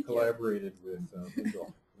favorites. Thank you collaborated with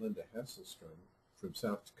Linda Hasselstrom from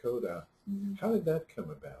South Dakota. How did that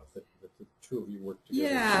come about, that the two of you worked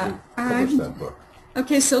together to publish that book?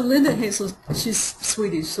 Okay, so Linda she's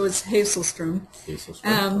Swedish, so it's Hasselstrom.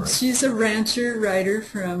 Right. She's a rancher writer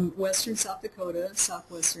from western South Dakota,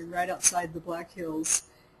 southwestern, right outside the Black Hills,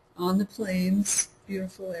 on the plains,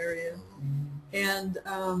 beautiful area. And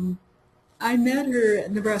I met her at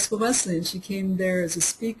Nebraska Wesleyan. She came there as a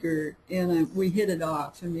speaker, and we hit it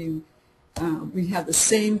off. I mean, we have the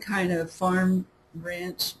same kind of farm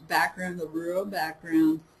ranch background, the rural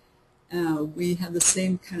background. We have the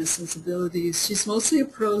same kind of sensibilities. She's mostly a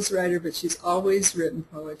prose writer, but she's always written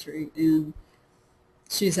poetry, and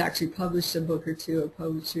she's actually published a book or two of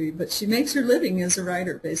poetry, but she makes her living as a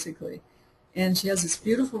writer, basically. And she has this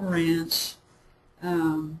beautiful ranch,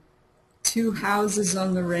 2 houses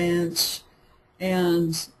on the ranch,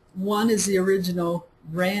 and one is the original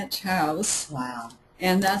ranch house. Wow.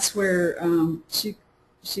 And that's where she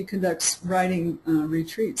conducts writing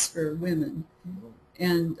retreats for women.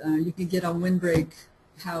 And you can get on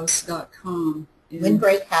windbreakhouse.com.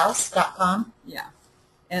 Windbreakhouse.com? Yeah.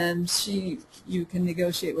 And you can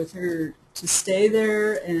negotiate with her to stay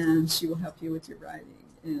there, and she will help you with your writing.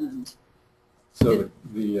 And so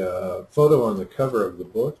the photo on the cover of the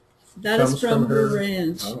book that is from her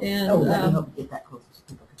ranch. Oh. And let me help you get that closer.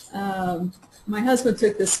 my husband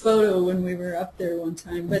took this photo when we were up there one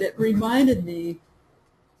time, but it reminded me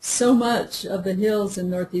so much of the hills in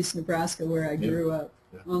northeast Nebraska where I grew up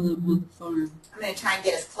on the farm. I'm going to try and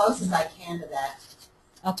get as close as I can to that.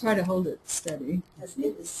 I'll try to hold it steady. Because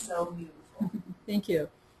it is so beautiful. Thank you.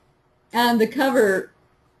 And the cover,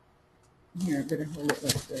 here, I better hold it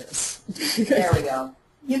like this. There we go.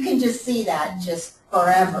 You can just see that just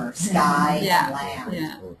forever, sky and land.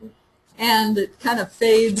 Yeah. And it kind of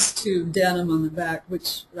fades to denim on the back,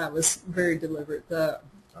 which that was very deliberate. The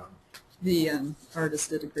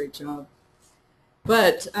artist did a great job.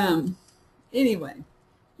 But anyway,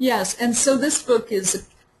 yes, and so this book is a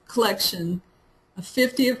collection of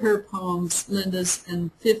 50 of her poems, Linda's,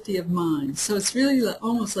 and 50 of mine. So it's really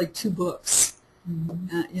almost like 2 books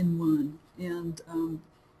in one. And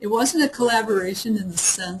it wasn't a collaboration in the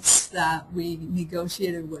sense that we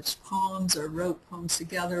negotiated which poems or wrote poems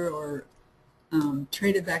together or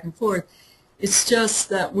traded back and forth. It's just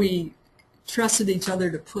that we trusted each other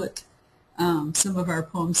to put some of our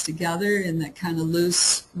poems together in that kind of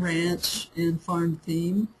loose ranch and farm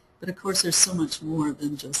theme. But of course, there's so much more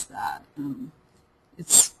than just that.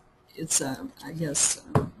 It's I guess,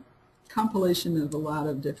 compilation of a lot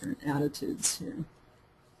of different attitudes here.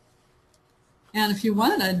 And if you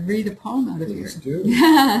want, I'd read a poem out of here. Please do.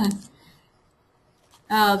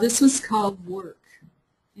 This was called Work.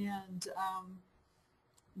 And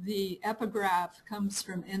the epigraph comes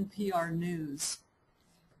from NPR News,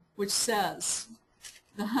 which says,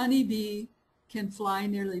 "The honeybee can fly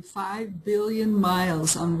nearly 5 billion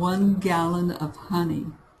miles on 1 gallon of honey."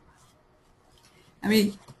 I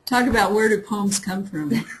mean, talk about where do poems come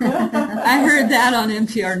from. I heard that on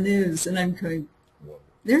NPR News, and I'm going,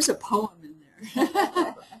 there's a poem in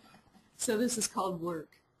there. So this is called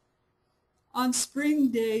Work. On spring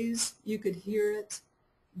days, you could hear it,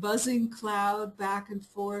 buzzing cloud back and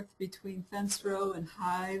forth between fence row and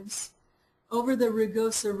hives, over the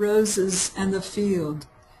rugosa roses and the field,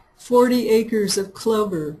 40 acres of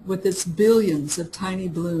clover with its billions of tiny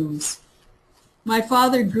blooms. My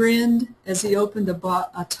father grinned as he opened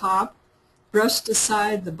a top, brushed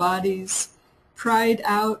aside the bodies, pried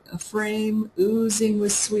out a frame oozing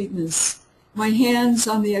with sweetness, my hands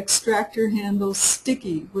on the extractor handle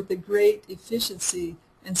sticky with the great efficiency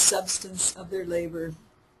and substance of their labor.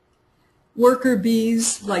 Worker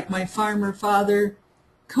bees, like my farmer father,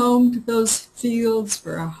 combed those fields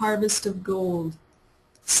for a harvest of gold.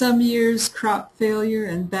 Some years crop failure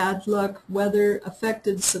and bad luck weather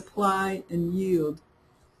affected supply and yield.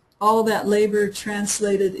 All that labor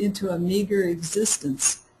translated into a meager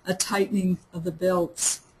existence, a tightening of the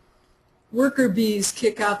belts. Worker bees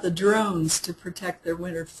kick out the drones to protect their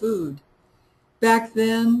winter food. Back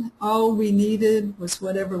then, all we needed was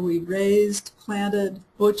whatever we raised, planted,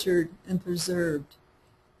 butchered, and preserved.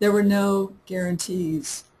 There were no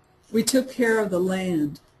guarantees. We took care of the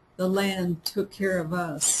land. The land took care of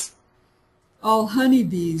us. All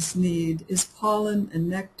honeybees need is pollen and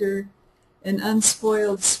nectar, an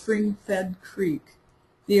unspoiled spring-fed creek,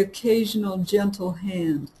 the occasional gentle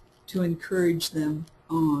hand to encourage them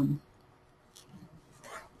on.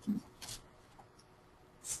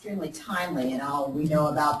 Extremely timely in all we know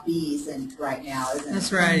about bees and right now, isn't it?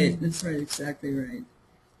 That's right. That's right. Exactly right.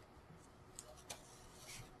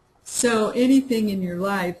 So anything in your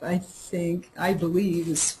life, I believe,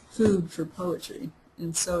 is food for poetry.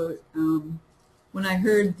 And so when I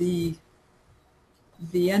heard the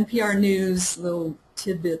NPR News little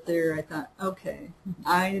tidbit there, I thought, okay,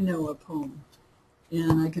 I know a poem.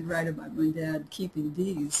 And I could write about my dad keeping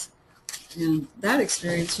bees. And that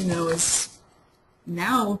experience, is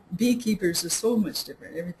now beekeepers are so much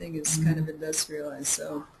different. Everything is kind of industrialized.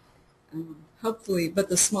 So hopefully, but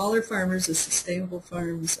the smaller farmers, the sustainable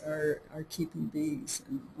farms are keeping bees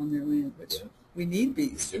on their land, which we need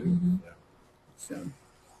bees. So.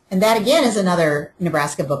 And that again is another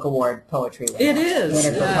Nebraska Book Award poetry winner. It is.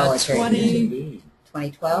 Winner for poetry.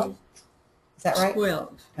 2012? Is that right?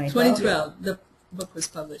 2012. The book was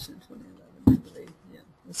published in 2011, I believe. Yeah,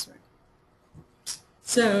 that's right.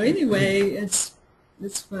 So anyway, it's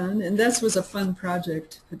fun, and that was a fun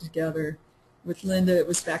project to put together with Linda. It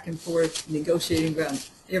was back and forth negotiating about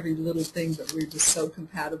every little thing, but we were just so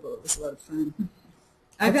compatible. It was a lot of fun.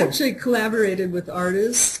 I've actually collaborated with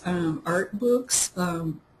artists, art books,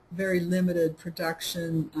 very limited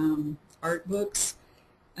production art books.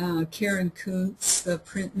 Karen Kuntz, the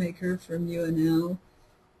printmaker from UNL,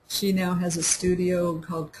 she now has a studio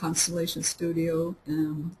called Constellation Studio,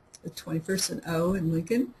 the 21st and O in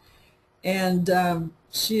Lincoln. And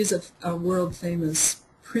she is a world-famous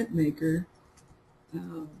printmaker.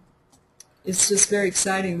 It's just very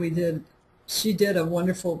exciting. She did a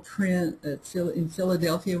wonderful print in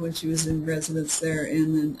Philadelphia when she was in residence there,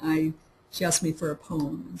 and then she asked me for a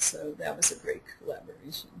poem, and so that was a great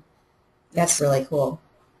collaboration. That's really cool.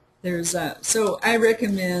 So I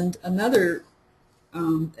recommend another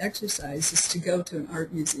exercise is to go to an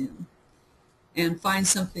art museum and find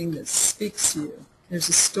something that speaks to you. There's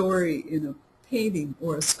a story in a painting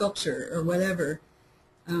or a sculpture or whatever.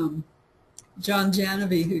 John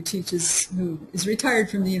Janovy, who is retired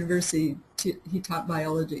from the university, he taught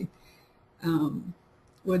biology,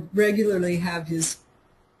 would regularly have his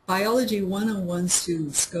biology 101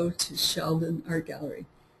 students go to Sheldon Art Gallery,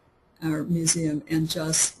 our museum, and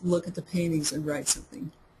just look at the paintings and write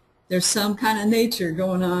something. There's some kind of nature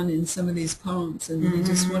going on in some of these poems, and he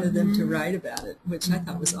just wanted them to write about it, which I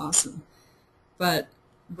thought was awesome. But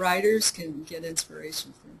writers can get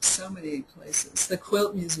inspiration from so many places. The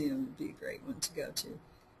Quilt Museum would be a great one to go to.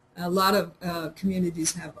 A lot of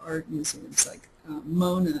communities have art museums, like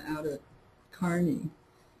Mona out at Kearney,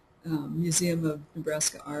 Museum of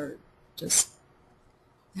Nebraska Art.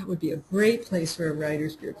 That would be a great place for a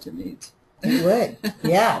writers group to meet. It would.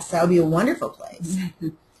 Yes, that would be a wonderful place.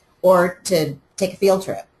 Or to take a field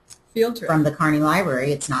trip. Field trip. from the Kearney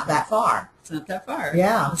Library. It's not that far. It's not that far.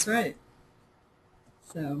 Yeah. That's right.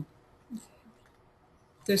 So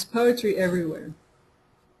there's poetry everywhere.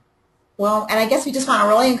 Well, and I guess we just want to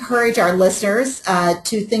really encourage our listeners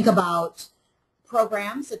to think about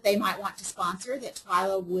programs that they might want to sponsor that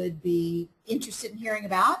Twyla would be interested in hearing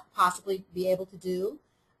about, possibly be able to do.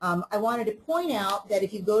 I wanted to point out that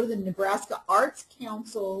if you go to the Nebraska Arts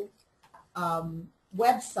Council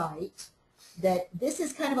website, that this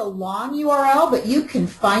is kind of a long URL, but you can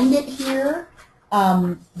find it here.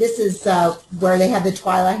 This is where they have the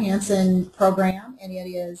Twyla Hansen program, and it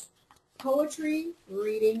is poetry,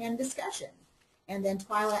 reading, and discussion. And then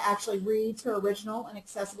Twyla actually reads her original and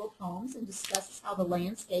accessible poems and discusses how the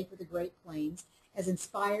landscape of the Great Plains has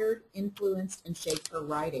inspired, influenced, and shaped her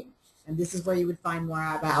writing. And this is where you would find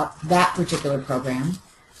more about that particular program.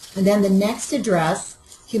 And then the next address,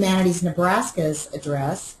 Humanities Nebraska's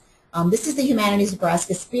address, this is the Humanities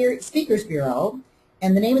Nebraska Speakers Bureau,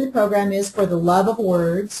 and the name of the program is For the Love of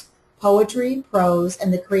Words, Poetry, Prose,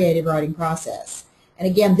 and the Creative Writing Process. And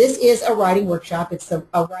again, this is a writing workshop. It's a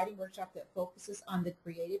writing workshop that focuses on the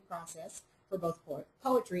creative process for both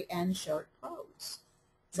poetry and short prose.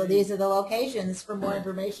 So these are the locations for more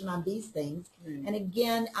information on these things. And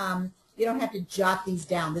again, you don't have to jot these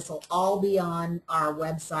down. This will all be on our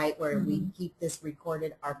website where we keep this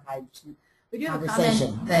recorded, archived We do have a conversation.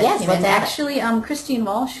 comment that Yes, came let's in. add it. Actually, Christine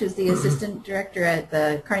Walsh, who's the assistant director at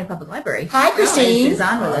the Kearney Public Library, Hi, Christine. is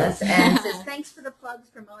on with us and says thanks for the plugs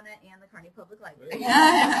for Mona and the Kearney Public Library.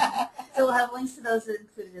 So we'll have links to those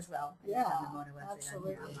included as well. Yeah, on the Mona website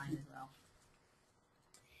absolutely. online as well.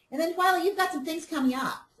 And then, Twyla, you've got some things coming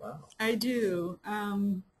up. Wow. I do.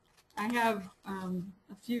 I have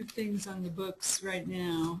a few things on the books right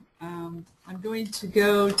now. I'm going to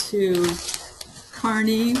go to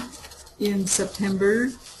Kearney in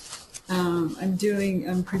September.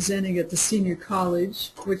 I'm presenting at the Senior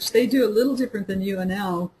College, which they do a little different than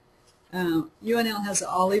UNL. UNL has an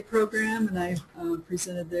OLLI program, and I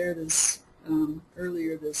presented there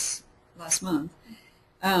earlier this last month.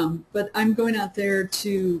 But I'm going out there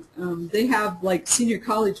to, they have like Senior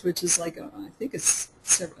College, which is like, I think it's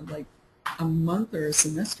like a month or a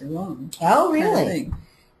semester long. Oh, kind of really? thing.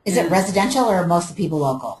 Is it residential or are most of the people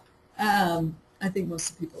local? I think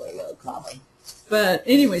most of the people are local. Probably. But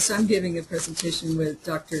anyway, so I'm giving a presentation with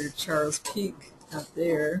Dr. Charles Peak out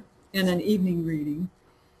there and an evening reading.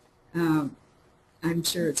 I'm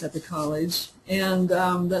sure it's at the college. And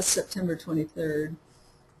that's September 23rd.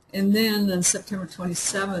 And then on September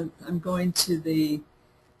 27th, I'm going to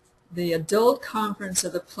the adult conference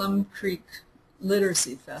of the Plum Creek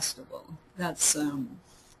Literacy Festival. That's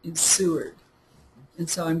in Seward. And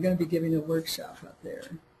so I'm going to be giving a workshop out there.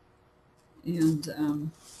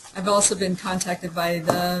 And I've also been contacted by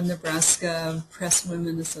the Nebraska Press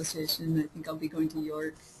Women Association. I think I'll be going to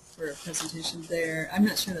York for a presentation there. I'm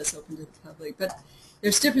not sure that's open to the public, but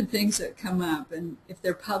there's different things that come up. And if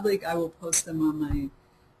they're public, I will post them on my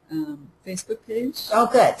Facebook page. Oh,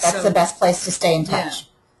 good. That's the best place to stay in touch.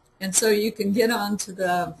 Yeah. And so you can get onto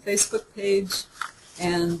the Facebook page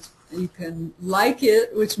and you can like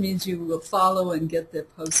it, which means you will follow and get the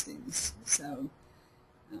postings. So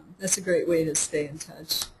that's a great way to stay in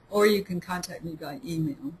touch. Or you can contact me by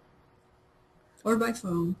email or by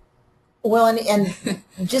phone. Well, and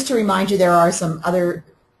just to remind you, there are some other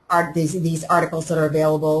these articles that are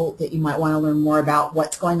available that you might want to learn more about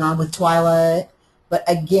what's going on with Twyla. But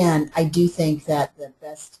again, I do think that the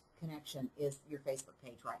best connection is your Facebook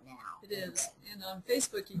page right now. It is. And on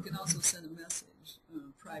Facebook, you can also send a message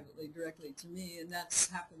privately, directly to me, and that's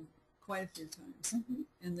happened quite a few times. Mm-hmm.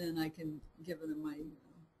 And then I can give them my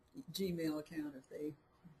Gmail account if they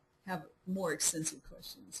have more extensive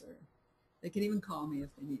questions, or they can even call me if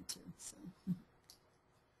they need to.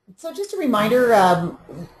 So just a reminder,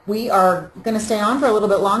 we are going to stay on for a little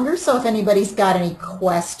bit longer, so if anybody's got any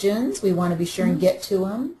questions, we want to be sure and get to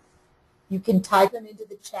them. You can type them into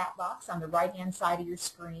the chat box on the right-hand side of your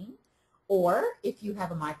screen, or if you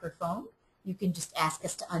have a microphone, you can just ask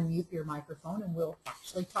us to unmute your microphone and we'll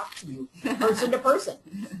actually talk to you person to person.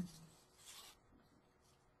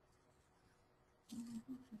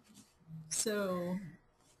 So,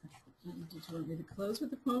 did you want me to close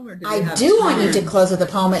with a poem, or I do want you to close with a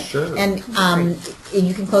poem, Sure. and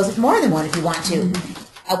you can close with more than one if you want to.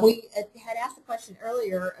 We had asked a question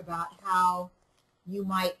earlier about how you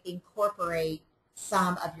might incorporate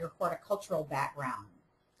some of your horticultural background.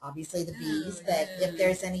 Obviously the bees, but if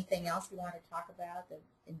there's anything else you want to talk about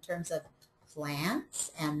in terms of plants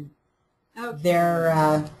and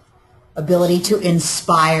their ability to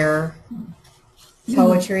inspire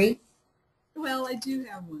poetry. Well, I do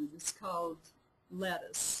have one. It's called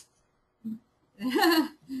lettuce.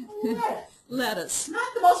 Lettuce. Lettuce.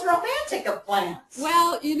 Not the most romantic of plants.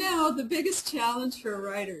 Well, you know, the biggest challenge for a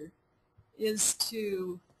writer is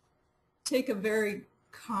to take a very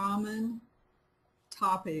common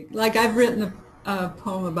topic. Like I've written a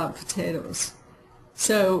poem about potatoes.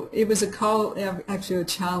 So it was actually a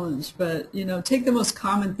challenge, but, you know, take the most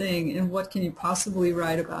common thing and what can you possibly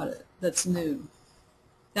write about it that's new.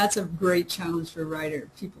 That's a great challenge for a writer.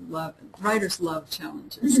 People love it. Writers love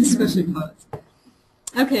challenges, especially poets.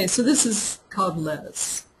 Okay, so this is called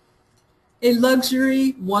lettuce. A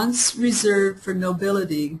luxury once reserved for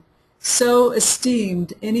nobility, so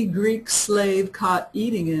esteemed any Greek slave caught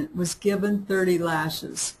eating it was given 30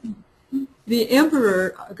 lashes. The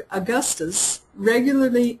Emperor Augustus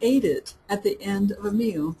regularly ate it at the end of a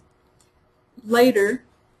meal. Later,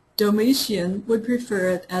 Domitian would prefer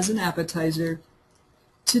it as an appetizer.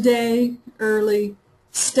 Today, early,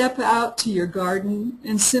 step out to your garden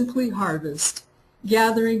and simply harvest,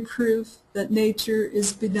 gathering proof that nature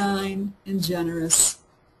is benign and generous.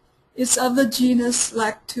 It's of the genus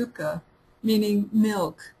Lactuca, meaning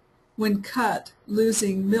milk, when cut,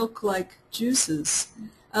 losing milk-like juices,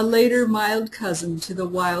 a later mild cousin to the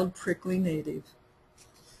wild prickly native.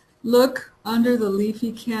 Look under the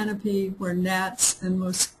leafy canopy where gnats and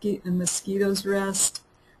mosquitoes rest,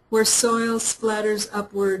 where soil splatters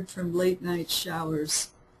upward from late-night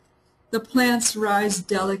showers. The plants rise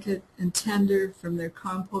delicate and tender from their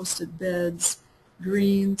composted beds,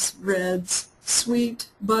 greens, reds, sweet,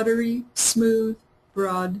 buttery, smooth,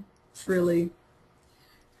 broad, frilly.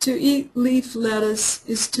 To eat leaf lettuce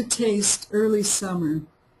is to taste early summer,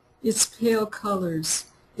 its pale colors,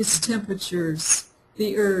 its temperatures,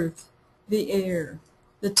 the earth, the air,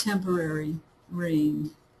 the temporary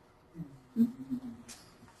rain.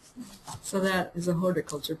 So that is a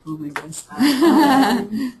horticulture poem, I guess.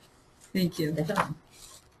 Thank you.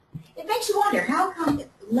 It makes you wonder, how come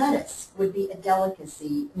lettuce would be a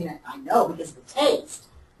delicacy? I mean, I know because of the taste,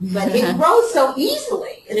 but it grows so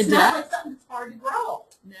easily. It's not like something that's hard to grow.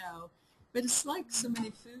 No, but it's like so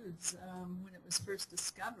many foods. When it was first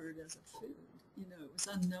discovered as a food, you know, it was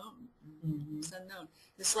unknown. It was unknown.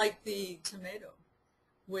 It's like the tomato,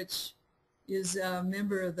 which is a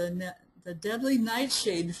member of the deadly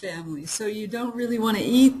nightshade family. So you don't really want to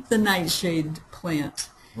eat the nightshade plant.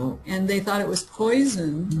 Oh. And they thought it was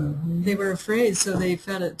poison. They were afraid, so they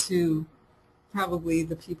fed it to probably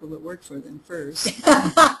the people that worked for them first.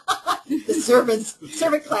 The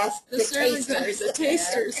servant class, the tasters. The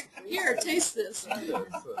tasters. Here, taste this.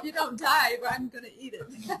 You don't die, but I'm going to eat it.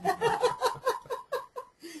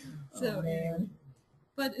 So, man.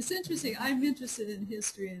 But it's interesting. I'm interested in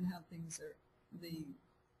history and how things are,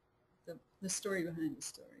 the story behind the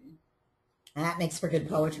story. And that makes for good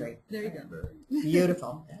poetry. There you go.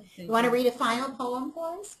 Beautiful. You want to read a final poem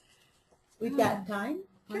for us? We've got time.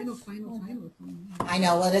 Final. I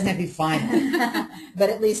know, well, it doesn't have to be final, but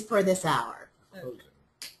at least for this hour.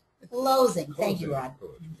 Closing. Thank you, Rod.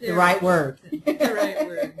 The right word. The right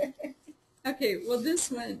word. Okay, well,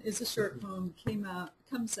 this one is a short poem.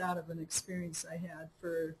 Comes out of an experience I had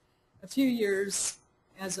for a few years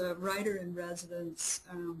as a writer in residence,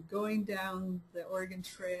 going down the Oregon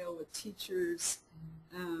Trail with teachers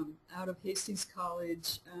out of Hastings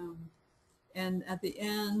College, and at the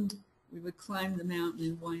end we would climb the mountain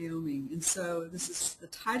in Wyoming. And so the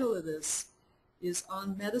title of this is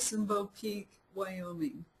On Medicine Bow Peak,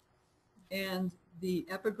 Wyoming. And the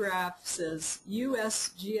epigraph says,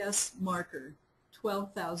 USGS marker,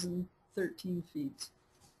 12,013 feet.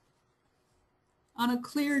 On a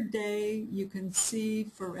clear day, you can see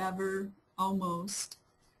forever, almost,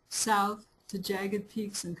 south to jagged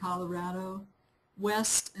peaks in Colorado,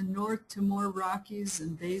 west and north to more Rockies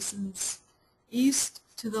and basins, east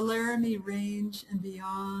to the Laramie Range and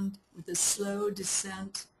beyond with a slow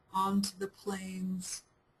descent onto the plains.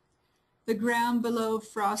 The ground below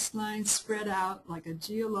frost lines spread out like a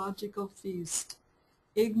geological feast,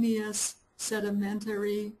 igneous,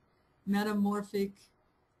 sedimentary, metamorphic,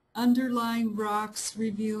 underlying rocks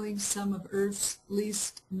revealing some of Earth's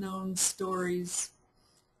least known stories.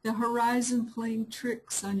 The horizon playing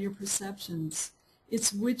tricks on your perceptions,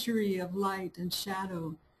 its witchery of light and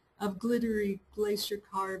shadow, of glittery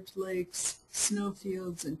glacier-carved lakes,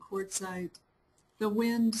 snowfields, and quartzite. The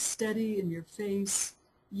wind steady in your face,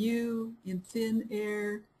 you in thin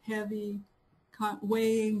air,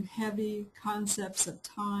 weighing heavy concepts of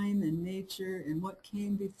time and nature and what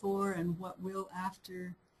came before and what will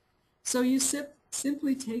after. So you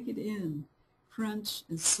simply take it in, crunch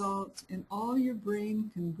and salt, and all your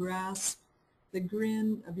brain can grasp, the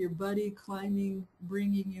grin of your buddy climbing,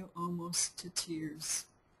 bringing you almost to tears.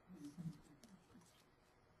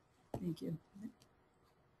 Thank you.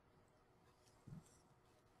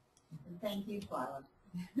 Thank you, Twyla.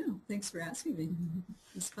 Yeah, thanks for asking me.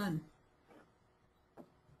 It's fun.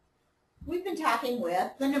 We've been talking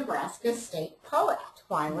with the Nebraska State Poet,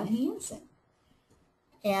 Twyla Hansen.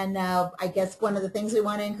 And I guess one of the things we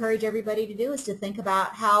want to encourage everybody to do is to think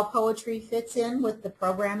about how poetry fits in with the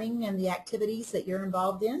programming and the activities that you're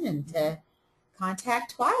involved in, and to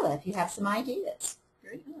contact Twyla if you have some ideas.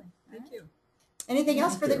 Great. Thank you. Anything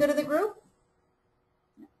else for the good of the group?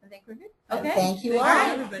 I think we're good. Okay. Thank you all.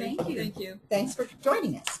 Everybody. Thank you. Thank you. Thanks for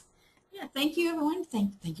joining us. Yeah, thank you, everyone.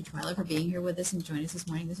 Thank you, Twyla, for being here with us and joining us this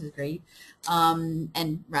morning. This is great.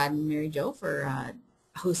 And Rod and Mary Jo for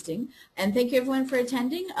hosting. And thank you, everyone, for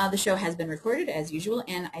attending. The show has been recorded, as usual,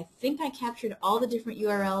 and I think I captured all the different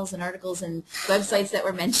URLs and articles and websites that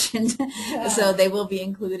were mentioned, so they will be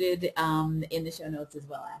included in the show notes as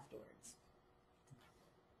well afterwards.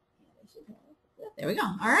 There we go.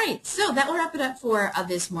 All right, so that will wrap it up for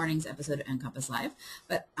this morning's episode of NCompass Live.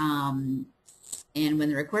 But and when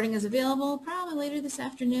the recording is available, probably later this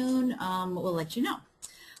afternoon, we'll let you know.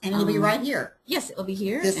 And it'll be right here. Yes, it will be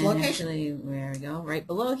here. This and location. Actually, where we go, right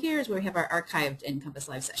below here is where we have our archived NCompass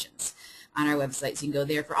Live sessions on our website. So you can go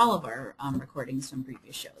there for all of our recordings from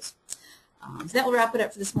previous shows. So that will wrap it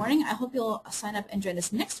up for this morning. I hope you'll sign up and join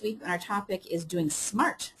us next week when our topic is doing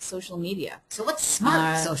smart social media. So what's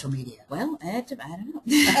smart social media? Well, I don't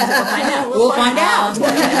know. We'll find out.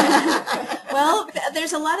 Well,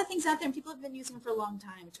 there's a lot of things out there, and people have been using them for a long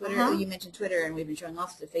time. Twitter, you mentioned Twitter, and we've been showing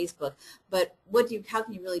off to Facebook. But how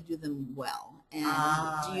can you really do them well? And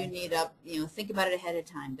do you need think about it ahead of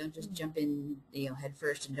time. Don't just jump in, head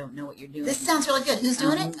first and don't know what you're doing. This sounds really good. Who's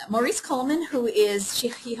doing it? Maurice Coleman,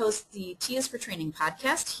 he hosts the T is for Training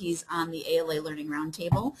podcast. He's on the ALA Learning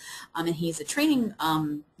Roundtable, and he's a training.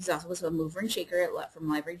 He's also a mover and shaker from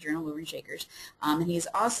Library Journal, Mover and Shakers, and he's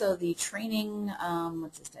also the training.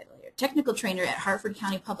 What's his title here? Technical trainer at Harford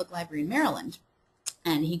County Public Library in Maryland.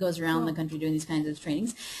 And he goes around the country doing these kinds of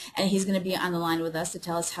trainings. And he's going to be on the line with us to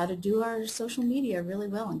tell us how to do our social media really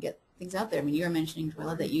well and get things out there. I mean, you were mentioning,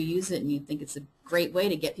 Twyla, that you use it and you think it's a great way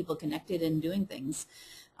to get people connected and doing things.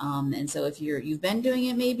 And so if you've been doing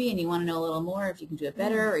it maybe and you want to know a little more, if you can do it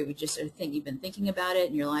better, or you just you've been thinking about it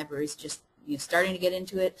and your library's just starting to get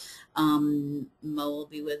into it, Mo will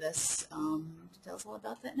be with us to tell us all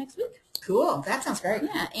about that next week. Cool. That sounds great.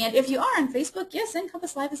 Yeah, and if you are on Facebook, yes,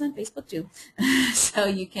 NCompass Live is on Facebook too. So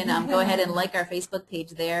you can go ahead and like our Facebook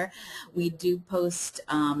page there. We do post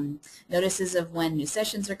notices of when new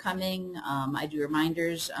sessions are coming. I do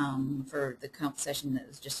reminders for the comp session that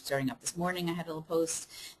was just starting up this morning. I had a little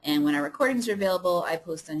post. And when our recordings are available, I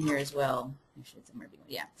post on here as well. Actually, it's somewhere below.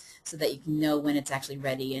 Yeah, so that you can know when it's actually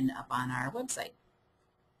ready and up on our website.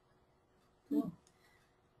 Cool.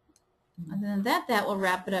 Other than that, that will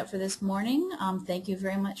wrap it up for this morning. Thank you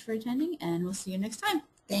very much for attending, and we'll see you next time.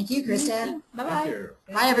 Thank you, Krista. Bye-bye. Thank you.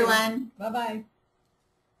 Bye, everyone. Bye-bye.